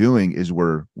we're doing is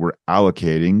we're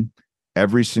allocating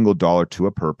every single dollar to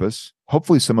a purpose.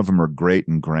 Hopefully some of them are great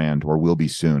and grand or will be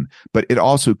soon, but it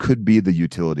also could be the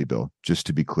utility bill, just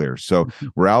to be clear. So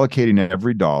we're allocating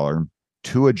every dollar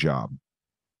to a job.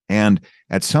 And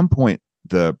at some point,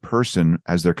 the person,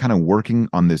 as they're kind of working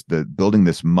on building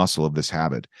this muscle of this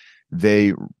habit,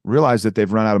 they realize that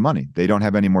they've run out of money. They don't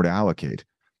have any more to allocate.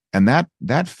 And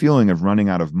that feeling of running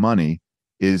out of money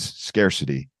is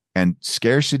scarcity. And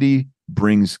scarcity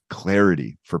brings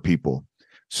clarity for people.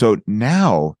 So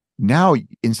now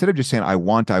instead of just saying, I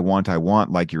want,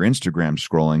 like your Instagram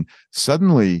scrolling,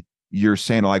 suddenly you're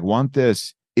saying, I want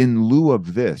this in lieu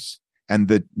of this. And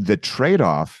the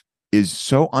trade-off is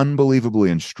so unbelievably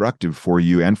instructive for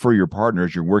you and for your partner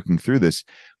as you're working through this,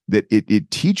 that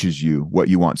it teaches you what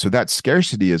you want. So that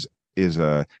scarcity is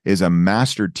a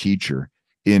master teacher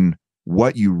in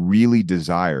what you really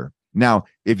desire. Now,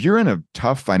 if you're in a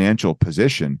tough financial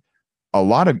position, a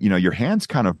lot of, your hands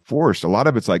kind of forced. A lot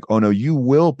of it's like, oh no, you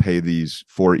will pay these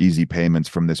 4 easy payments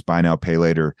from this buy now, pay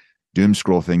later doom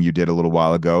scroll thing you did a little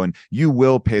while ago. And you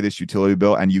will pay this utility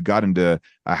bill, and you got into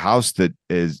a house that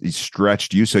is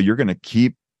stretched you. So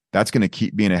that's going to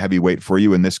keep being a heavy weight for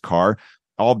you in this car.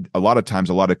 A lot of times,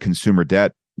 a lot of consumer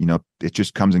debt, it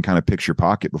just comes and kind of picks your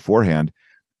pocket beforehand.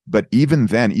 But even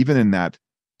then, even in that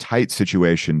tight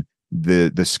situation,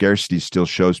 the scarcity still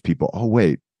shows people, oh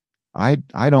wait, I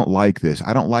don't like this.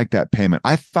 I don't like that payment.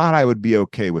 I thought I would be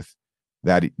okay with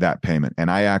that payment, and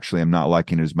I actually am not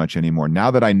liking it as much anymore.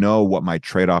 Now that I know what my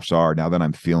trade-offs are, now that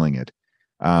I'm feeling it.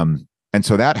 And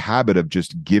so that habit of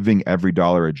just giving every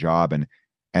dollar a job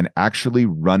and actually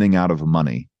running out of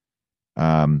money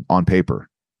on paper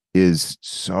is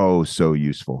so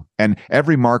useful. And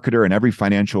every marketer and every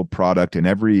financial product and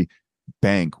every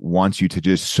bank wants you to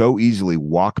just so easily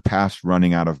walk past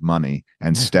running out of money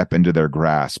and step into their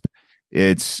grasp.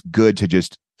 It's good to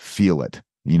just feel it,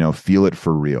 feel it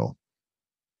for real.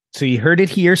 So you heard it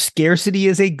here. Scarcity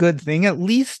is a good thing, at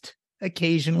least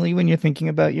occasionally when you're thinking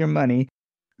about your money.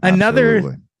 Absolutely.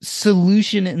 Another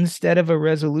solution instead of a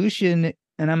resolution,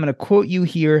 and I'm going to quote you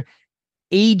here,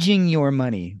 aging your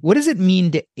money. What does it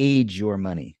mean to age your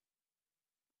money?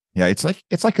 Yeah, it's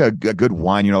like a good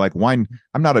wine, like wine.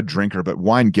 I'm not a drinker, but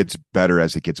wine gets better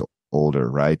as it gets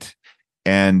older, right?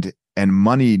 And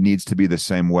money needs to be the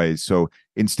same way. So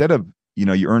instead of,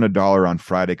 you earn $1 on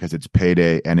Friday because it's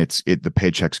payday and the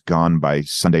paycheck's gone by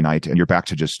Sunday night and you're back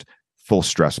to just full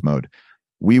stress mode.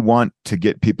 We want to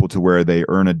get people to where they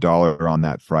earn $1 on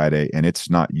that Friday and it's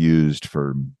not used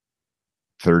for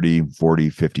 30, 40,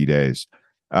 50 days.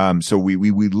 So we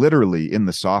literally in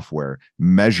the software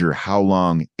measure how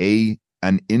long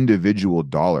an individual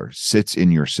dollar sits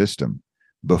in your system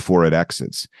before it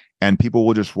exits. And people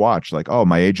will just watch like, oh,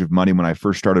 my age of money when I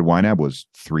first started YNAB was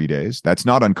 3 days. That's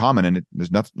not uncommon. And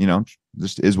there's nothing,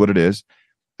 this is what it is.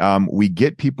 We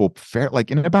get people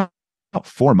like in about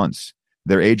 4 months,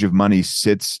 their age of money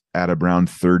sits at around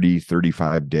 30,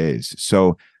 35 days.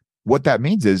 So what that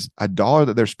means is $1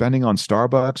 that they're spending on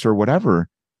Starbucks or whatever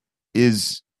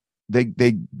is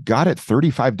they got it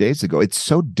 35 days ago. It's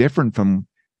so different from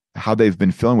how they've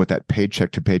been feeling with that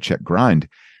paycheck to paycheck grind.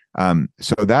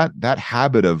 So that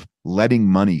habit of letting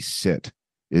money sit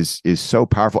is so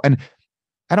powerful. And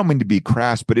I don't mean to be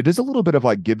crass, but it is a little bit of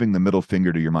like giving the middle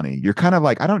finger to your money. You're kind of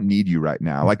like, I don't need you right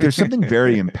now. Like there's something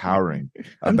very empowering.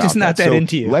 I'm just not that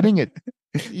into you. Letting it.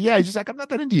 Yeah. It's just like, I'm not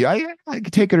that into you. I can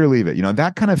take it or leave it.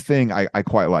 That kind of thing I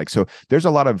quite like. So there's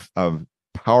a lot of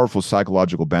powerful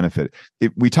psychological benefit.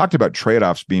 We talked about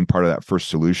trade-offs being part of that first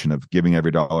solution of giving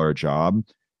every dollar a job,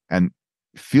 and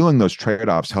feeling those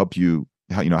trade-offs helps you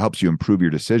improve your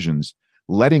decisions.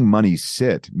 Letting money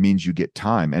sit means you get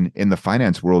time. And in the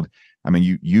finance world, I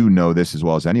mean, you know this as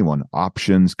well as anyone,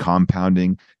 options,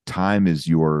 compounding, time is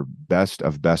your best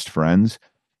of best friends.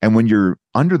 And when you're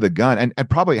under the gun, and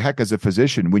probably heck, as a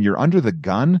physician, when you're under the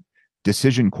gun,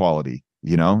 decision quality,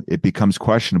 it becomes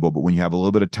questionable. But when you have a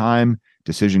little bit of time,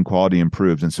 decision quality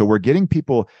improves. And so we're getting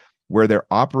people where they're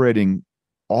operating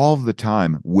all the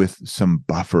time with some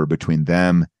buffer between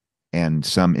them and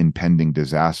some impending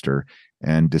disaster,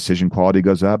 and decision quality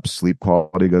goes up, sleep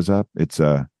quality goes up. It's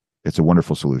a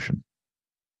wonderful solution.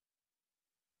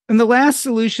 And the last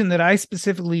solution that I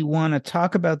specifically want to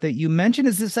talk about that you mentioned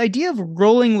is this idea of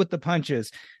rolling with the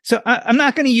punches. So I'm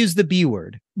not going to use the B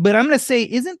word, but I'm going to say,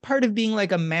 isn't part of being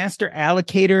like a master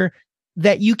allocator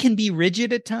that you can be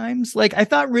rigid at times? Like I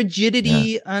thought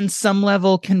rigidity on some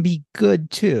level can be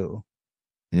good too.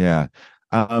 Yeah.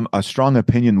 A strong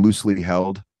opinion loosely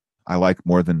held, I like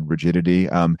more than rigidity.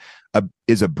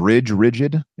 Is a bridge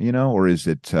rigid, or is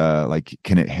it like,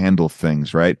 can it handle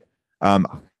things, right?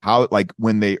 How, like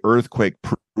when they earthquake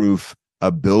proof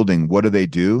a building, what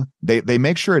do? They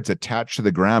make sure it's attached to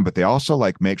the ground, but they also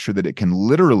like make sure that it can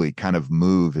literally kind of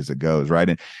move as it goes,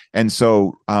 right? And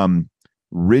so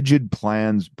rigid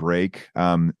plans break.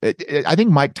 I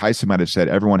think Mike Tyson might have said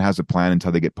everyone has a plan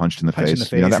until they get punched in the face.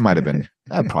 That might have been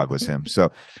that probably was him.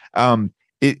 So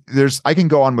I can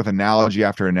go on with analogy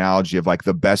after analogy of like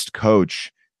the best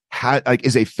coach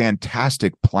is a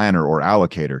fantastic planner or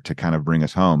allocator to kind of bring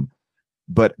us home.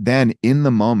 But then in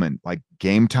the moment, like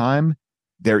game time,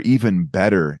 they're even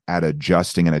better at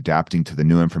adjusting and adapting to the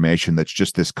new information that's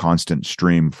just this constant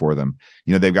stream for them.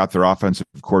 They've got their offensive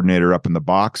coordinator up in the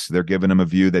box. They're giving them a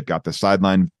view. They've got the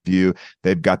sideline view.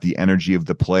 They've got the energy of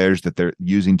the players that they're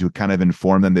using to kind of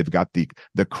inform them. They've got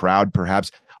the crowd,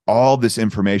 perhaps. All this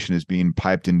information is being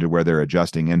piped into where they're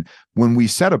adjusting. And when we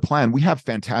set a plan, we have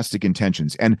fantastic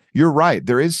intentions. And you're right.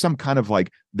 There is some kind of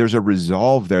like, there's a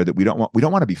resolve there that we don't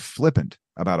want to be flippant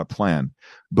about a plan,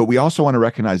 but we also want to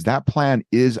recognize that plan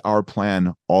is our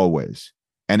plan always.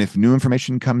 And if new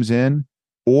information comes in,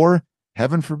 or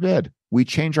heaven forbid, we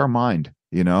change our mind,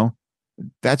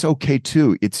 that's okay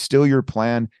too. It's still your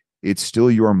plan. It's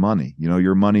still your money.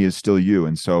 Your money is still you.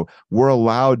 And so we're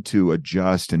allowed to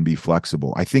adjust and be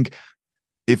flexible. I think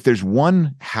if there's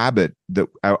one habit that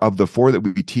of the 4 that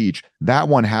we teach, that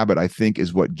one habit, I think,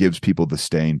 is what gives people the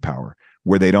staying power,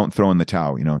 where they don't throw in the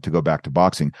towel, to go back to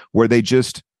boxing, where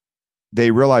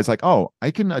they realize like, oh, I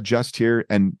can adjust here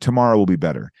and tomorrow will be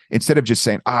better. Instead of just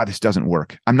saying, this doesn't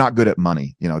work. I'm not good at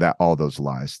money. That all those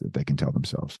lies that they can tell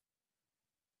themselves.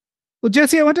 Well,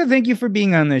 Jesse, I want to thank you for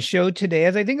being on the show today.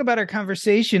 As I think about our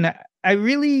conversation, I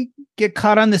really get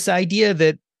caught on this idea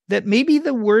that maybe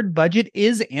the word budget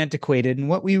is antiquated. And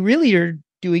what we really are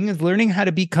doing is learning how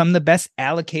to become the best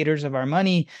allocators of our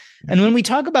money. And when we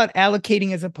talk about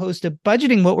allocating as opposed to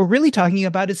budgeting, what we're really talking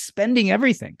about is spending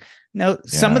everything. Now,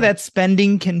 some of that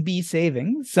spending can be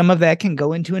saving. Some of that can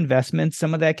go into investments.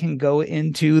 Some of that can go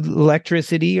into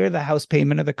electricity or the house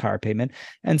payment or the car payment.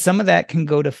 And some of that can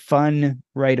go to fun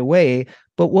right away.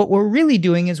 But what we're really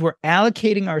doing is we're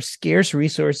allocating our scarce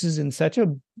resources in such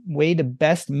a way to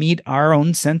best meet our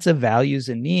own sense of values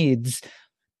and needs.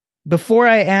 Before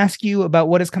I ask you about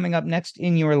what is coming up next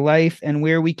in your life and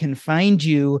where we can find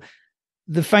you,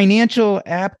 the financial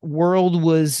app world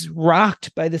was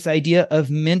rocked by this idea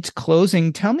of Mint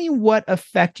closing. Tell me what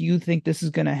effect you think this is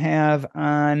going to have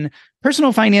on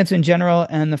personal finance in general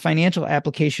and the financial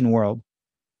application world.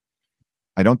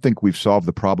 I don't think we've solved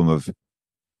the problem of,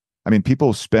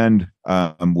 people spend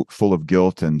full of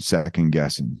guilt and second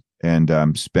guessing,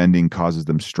 and spending causes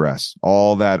them stress.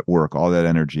 All that work, all that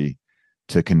energy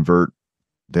to convert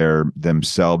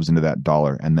themselves into that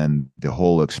dollar, and then the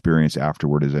whole experience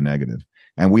afterward is a negative.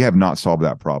 And we have not solved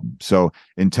that problem. So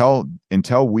until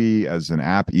we as an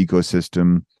app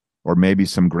ecosystem, or maybe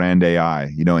some grand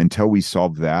AI, until we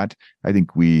solve that, I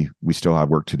think we still have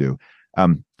work to do.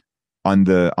 On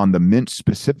the Mint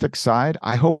specific side,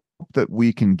 I hope that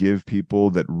we can give people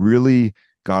that really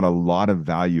got a lot of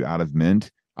value out of Mint.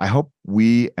 I hope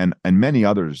we and many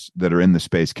others that are in the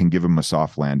space can give them a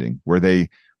soft landing where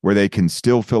they can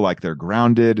still feel like they're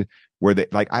grounded, where they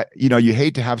you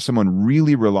hate to have someone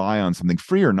really rely on something,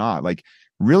 free or not, like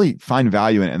really find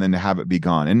value in it and then to have it be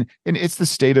gone. And it's the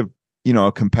state of,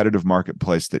 a competitive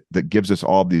marketplace that gives us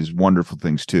all these wonderful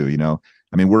things too.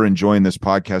 We're enjoying this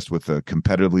podcast with a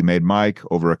competitively made mic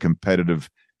over a competitive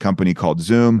company called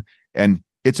Zoom, and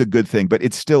it's a good thing, but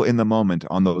it's still in the moment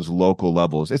on those local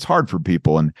levels. It's hard for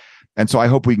people. And so I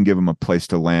hope we can give them a place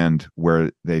to land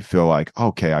where they feel like,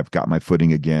 okay, I've got my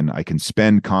footing again. I can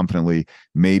spend confidently,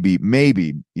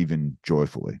 maybe even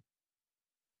joyfully.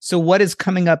 So what is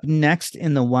coming up next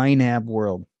in the YNAB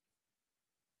world?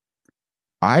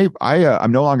 I'm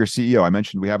no longer CEO. I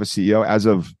mentioned we have a CEO as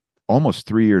of almost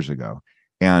 3 years ago.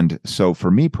 And so for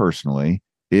me personally,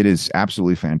 it is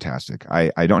absolutely fantastic.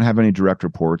 I don't have any direct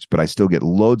reports, but I still get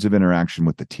loads of interaction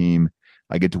with the team.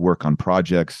 I get to work on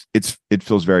projects. It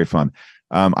feels very fun.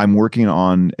 I'm working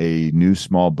on a new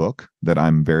small book that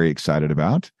I'm very excited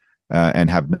about, and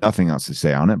have nothing else to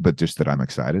say on it, but just that I'm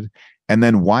excited. And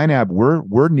then YNAB,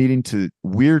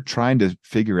 we're trying to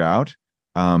figure out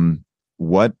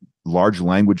what large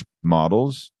language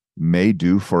models may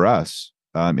do for us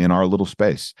in our little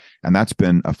space. And that's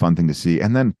been a fun thing to see.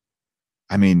 And then,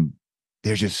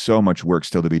 there's just so much work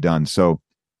still to be done. So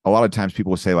a lot of times people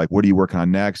will say, like, what are you working on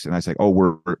next? And I say, oh,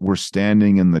 we're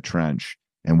standing in the trench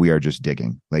and we are just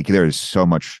digging. Like, there is so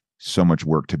much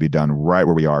work to be done right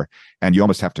where we are. And you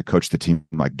almost have to coach the team,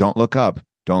 like, don't look up.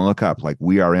 Like,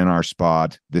 we are in our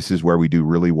spot. This is where we do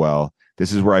really well.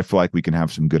 This is where I feel like we can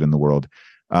have some good in the world.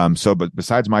 But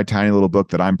besides my tiny little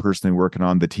book that I'm personally working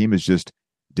on, the team is just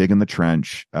digging the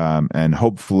trench, and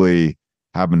hopefully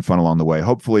having fun along the way.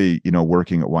 Hopefully,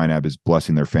 working at YNAB is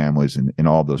blessing their families in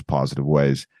all of those positive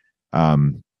ways.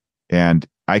 And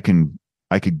I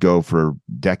could go for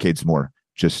decades more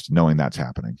just knowing that's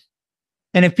happening.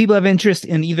 And if people have interest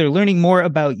in either learning more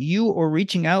about you or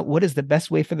reaching out, what is the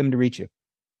best way for them to reach you?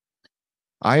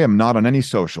 I am not on any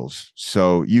socials,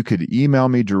 so you could email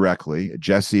me directly,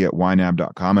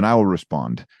 jesse@ynab.com, and I will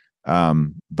respond.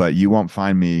 But you won't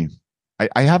find me.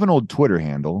 I have an old Twitter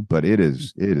handle, but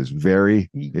it's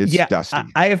dusty.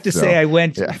 I have to say, I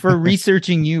went for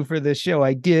researching you for this show.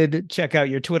 I did check out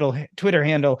your Twitter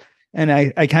handle, and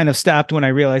I kind of stopped when I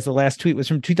realized the last tweet was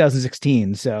from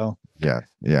 2016. So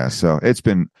yeah. So it's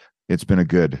been a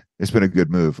good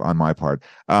move on my part.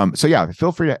 So yeah,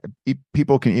 feel free to,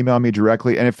 people can email me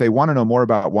directly. And if they want to know more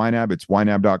about YNAB, it's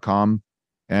ynab.com.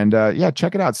 And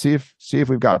check it out. See if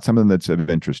we've got something that's of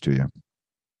interest to you.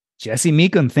 Jesse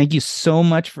Mecham, thank you so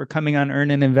much for coming on Earn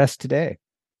and Invest today.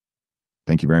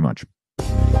 Thank you very much.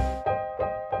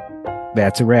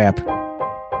 That's a wrap.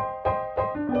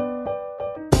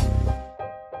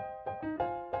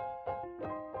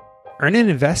 Earn and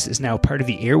Invest is now part of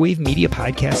the Airwave Media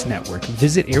Podcast Network.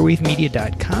 Visit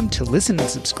airwavemedia.com to listen and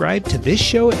subscribe to this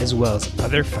show as well as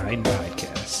other fine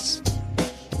podcasts.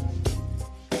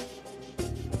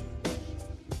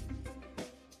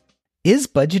 Is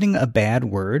budgeting a bad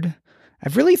word?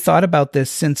 I've really thought about this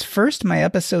since first my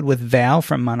episode with Val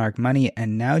from Monarch Money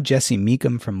and now Jesse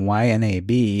Mecham from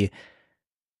YNAB.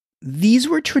 These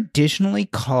were traditionally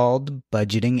called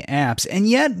budgeting apps, and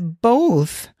yet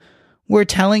both were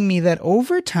telling me that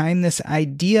over time this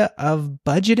idea of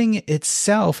budgeting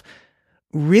itself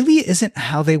really isn't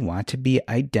how they want to be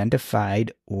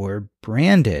identified or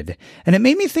branded. And it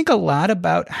made me think a lot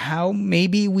about how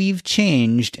maybe we've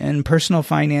changed in personal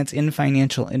finance, in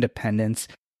financial independence.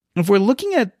 If we're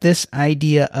looking at this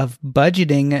idea of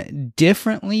budgeting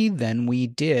differently than we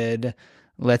did,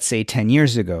 let's say 10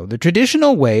 years ago, the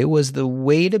traditional way was the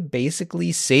way to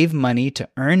basically save money, to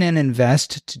earn and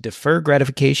invest, to defer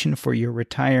gratification for your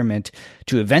retirement,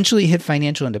 to eventually hit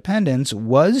financial independence,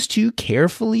 was to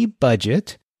carefully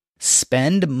budget,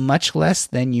 spend much less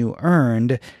than you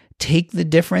earned, take the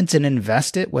difference and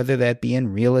invest it, whether that be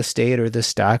in real estate or the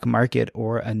stock market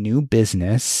or a new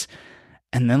business,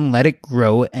 and then let it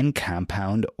grow and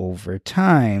compound over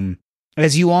time.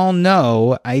 As you all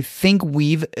know, I think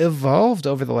we've evolved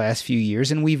over the last few years,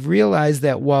 and we've realized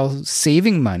that while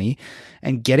saving money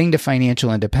and getting to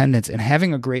financial independence and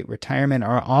having a great retirement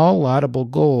are all laudable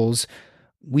goals,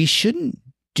 we shouldn't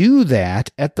do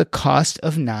that at the cost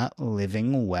of not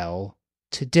living well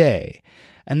today.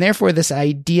 And therefore, this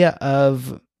idea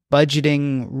of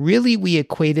budgeting really we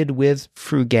equated with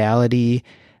frugality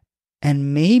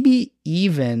and maybe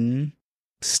even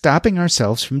stopping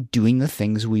ourselves from doing the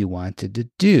things we wanted to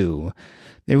do.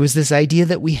 There was this idea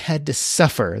that we had to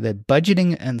suffer, that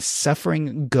budgeting and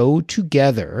suffering go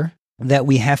together, that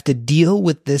we have to deal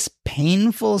with this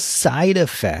painful side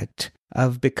effect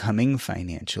of becoming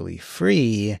financially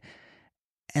free.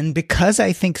 And because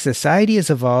I think society has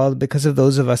evolved, because of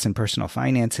those of us in personal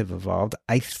finance have evolved,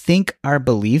 I think our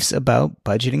beliefs about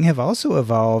budgeting have also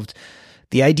evolved.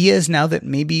 The idea is now that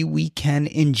maybe we can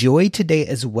enjoy today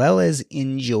as well as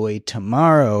enjoy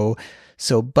tomorrow.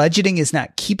 So budgeting is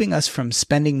not keeping us from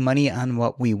spending money on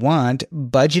what we want.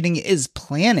 Budgeting is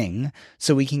planning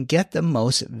so we can get the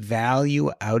most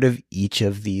value out of each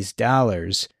of these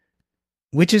dollars.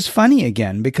 Which is funny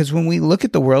again, because when we look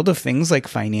at the world of things like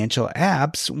financial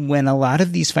apps, when a lot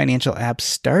of these financial apps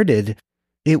started,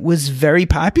 it was very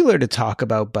popular to talk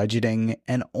about budgeting,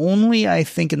 and only I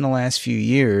think in the last few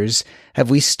years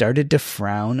have we started to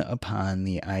frown upon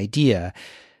the idea.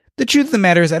 The truth of the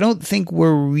matter is I don't think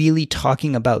we're really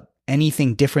talking about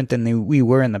anything different than we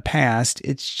were in the past.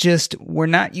 It's just we're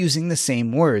not using the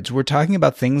same words. We're talking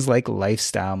about things like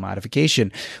lifestyle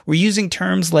modification. We're using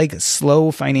terms like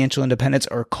slow financial independence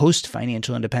or coast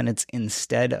financial independence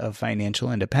instead of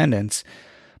financial independence.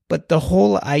 But the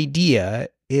whole idea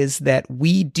is that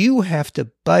we do have to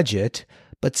budget,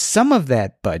 but some of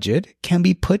that budget can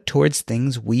be put towards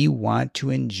things we want to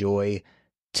enjoy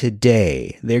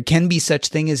today. There can be such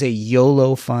thing as a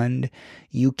YOLO fund.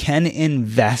 You can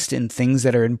invest in things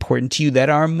that are important to you, that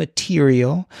are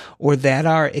material or that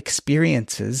are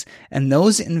experiences, and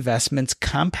those investments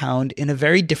compound in a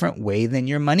very different way than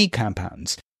your money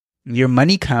compounds. Your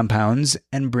money compounds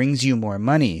and brings you more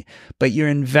money, but your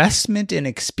investment in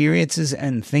experiences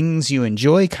and things you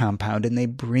enjoy compound and they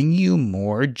bring you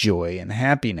more joy and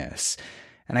happiness.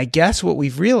 And I guess what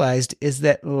we've realized is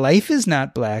that life is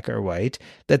not black or white,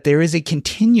 that there is a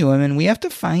continuum, and we have to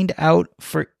find out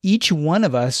for each one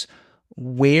of us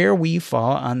where we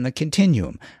fall on the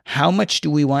continuum. How much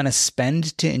do we want to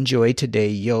spend to enjoy today,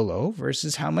 YOLO,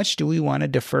 versus how much do we want to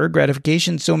defer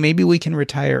gratification so maybe we can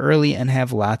retire early and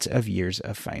have lots of years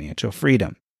of financial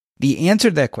freedom? The answer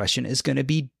to that question is going to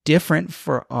be different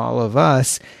for all of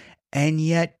us. And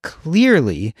yet,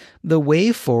 clearly, the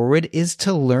way forward is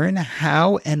to learn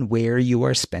how and where you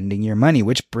are spending your money,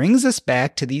 which brings us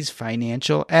back to these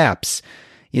financial apps.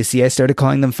 You see, I started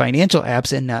calling them financial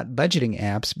apps and not budgeting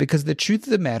apps because the truth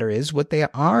of the matter is what they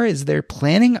are is they're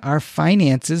planning our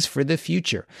finances for the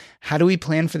future. How do we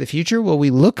plan for the future? Well, we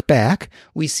look back,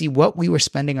 we see what we were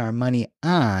spending our money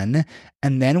on,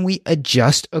 and then we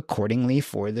adjust accordingly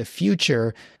for the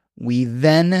future. We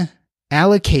then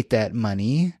allocate that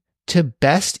money to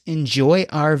best enjoy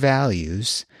our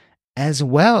values as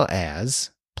well as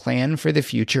plan for the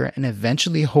future and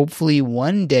eventually, hopefully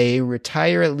one day,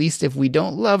 retire, at least if we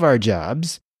don't love our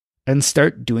jobs, and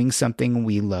start doing something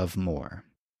we love more.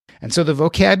 And so the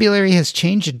vocabulary has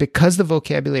changed. And because the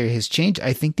vocabulary has changed,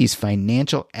 I think these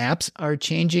financial apps are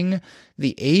changing.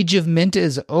 The age of mint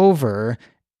is over.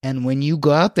 And when you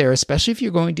go out there, especially if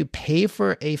you're going to pay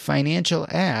for a financial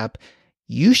app,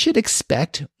 you should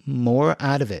expect more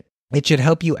out of it. It should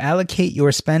help you allocate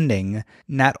your spending,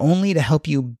 not only to help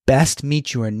you best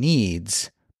meet your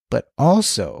needs, but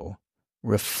also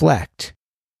reflect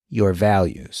your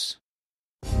values.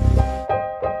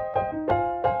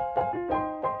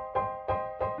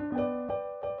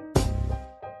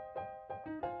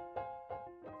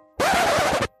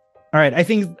 All right, I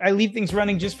think I leave things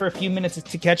running just for a few minutes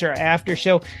to catch our after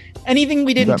show. Anything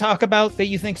we didn't talk about that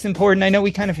you think is important? I know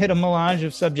we kind of hit a melange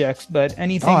of subjects, but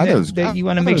anything that you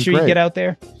want to make sure you get out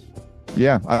there?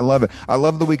 Yeah, I love it. I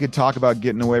love that we could talk about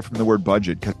getting away from the word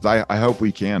budget because I hope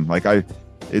we can.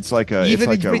 It's like a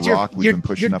rock we've been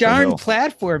pushing up a hill. Your darn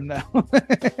platform, though.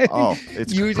 Oh,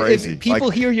 it's crazy. If people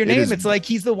hear your name, it's like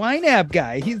he's the wine app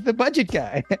guy. He's the budget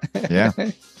guy. Yeah.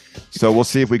 So we'll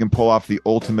see if we can pull off the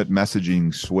ultimate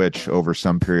messaging switch over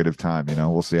some period of time.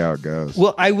 We'll see how it goes.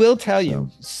 Well, I will tell you.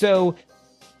 So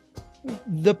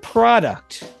the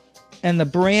product and the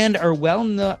brand are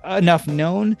enough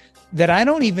known that I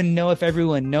don't even know if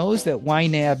everyone knows that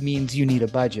YNAB means you need a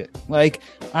budget. Like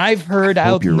I've heard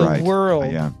out in the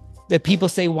world that people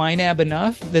say YNAB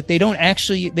enough that they don't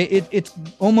actually, it's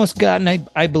almost gotten,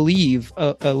 I believe,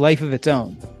 a life of its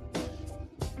own.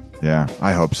 Yeah,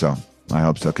 I hope so.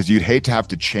 Because you'd hate to have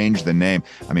to change the name.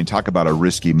 I mean, talk about a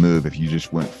risky move if you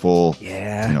just went full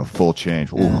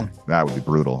change. Ooh, that would be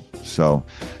brutal. So,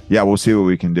 yeah, we'll see what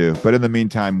we can do. But in the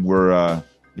meantime, we're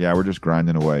just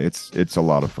grinding away. It's a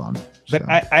lot of fun. But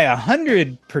I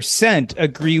 100%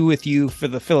 agree with you for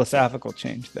the philosophical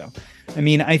change, though. I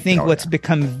mean, I think what's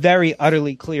become very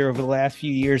utterly clear over the last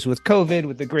few years with COVID,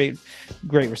 with the Great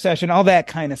Recession, all that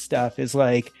kind of stuff is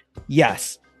like,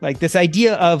 yes. Like this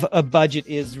idea of a budget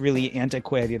is really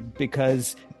antiquated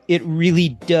because it really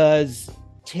does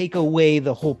take away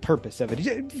the whole purpose of it.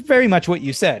 Very much what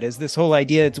you said is this whole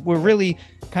idea. We're really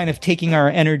kind of taking our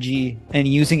energy and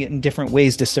using it in different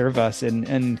ways to serve us.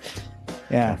 And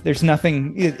there's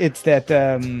nothing. It's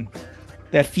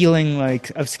that feeling like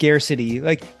of scarcity.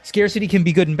 Like scarcity can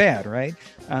be good and bad, right?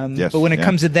 Yes, but when it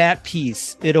comes to that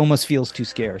piece, it almost feels too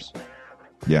scarce.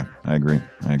 Yeah, I agree.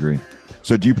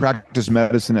 So do you practice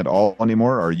medicine at all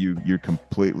anymore? Or you're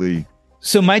completely...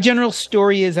 So my general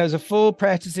story is I was a full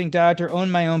practicing doctor,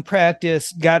 owned my own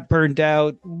practice, got burned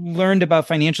out, learned about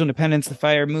financial independence, the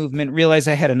FIRE movement, realized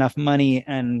I had enough money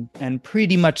and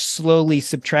pretty much slowly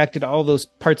subtracted all those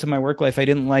parts of my work life I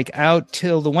didn't like out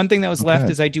till the one thing that was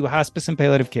left is I do hospice and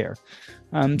palliative care.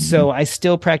 So I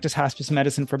still practice hospice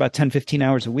medicine for about 10, 15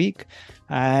 hours a week.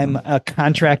 I'm a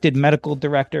contracted medical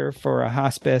director for a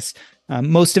hospice.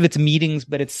 Most of it's meetings,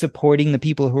 but it's supporting the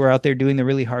people who are out there doing the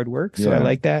really hard work. So I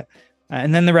like that.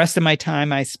 And then the rest of my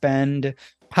time I spend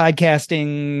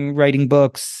podcasting, writing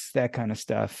books, that kind of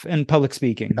stuff, and public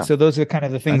speaking. Yeah. So those are kind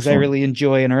of the things I really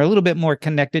enjoy and are a little bit more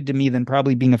connected to me than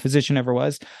probably being a physician ever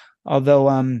was. Although,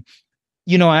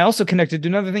 I also connected to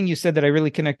another thing you said that I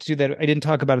really connected to that I didn't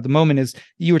talk about at the moment is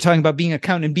you were talking about being an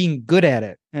accountant and being good at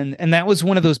it. And that was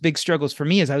one of those big struggles for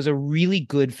me is I was a really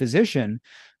good physician,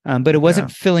 but it wasn't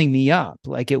filling me up.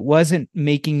 Like it wasn't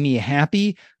making me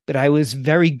happy, but I was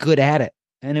very good at it.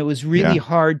 And it was really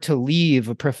hard to leave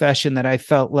a profession that I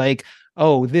felt like,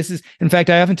 oh, this is, in fact,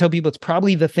 I often tell people it's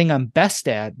probably the thing I'm best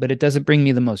at, but it doesn't bring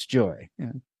me the most joy.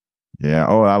 Yeah.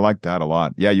 Oh, I like that a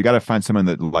lot. Yeah. You got to find someone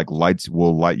that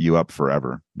will light you up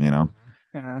forever,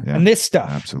 And this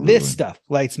stuff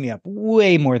lights me up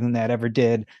way more than that ever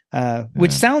did,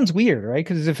 which sounds weird, right?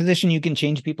 Because as a physician, you can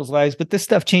change people's lives, but this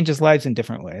stuff changes lives in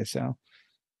different ways. So.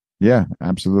 Yeah,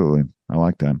 absolutely. I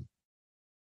like that.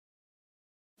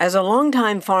 As a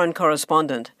longtime foreign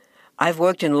correspondent, I've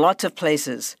worked in lots of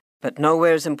places, but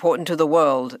nowhere as important to the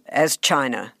world as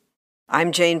China.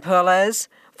 I'm Jane Perlez,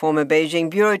 former Beijing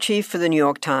bureau chief for the New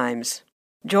York Times.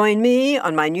 Join me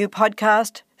on my new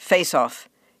podcast, Face Off,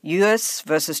 U.S.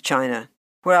 versus China,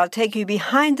 where I'll take you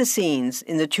behind the scenes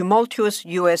in the tumultuous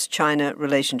U.S.-China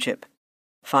relationship.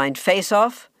 Find Face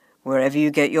Off wherever you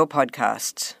get your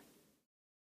podcasts.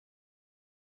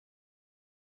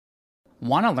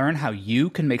 Want to learn how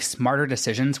you can make smarter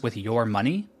decisions with your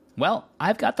money? Well,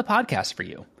 I've got the podcast for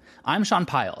you. I'm Sean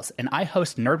Piles, and I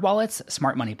host NerdWallet's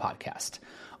Smart Money Podcast.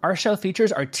 Our show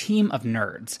features our team of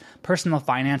nerds, personal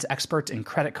finance experts in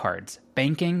credit cards,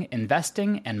 banking,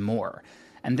 investing, and more.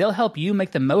 And they'll help you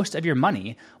make the most of your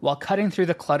money while cutting through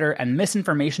the clutter and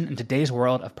misinformation in today's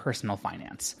world of personal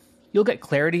finance. You'll get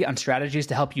clarity on strategies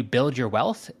to help you build your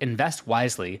wealth, invest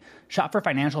wisely, shop for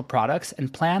financial products,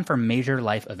 and plan for major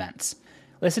life events.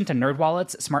 Listen to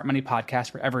NerdWallet's Smart Money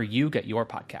Podcast wherever you get your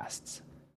podcasts.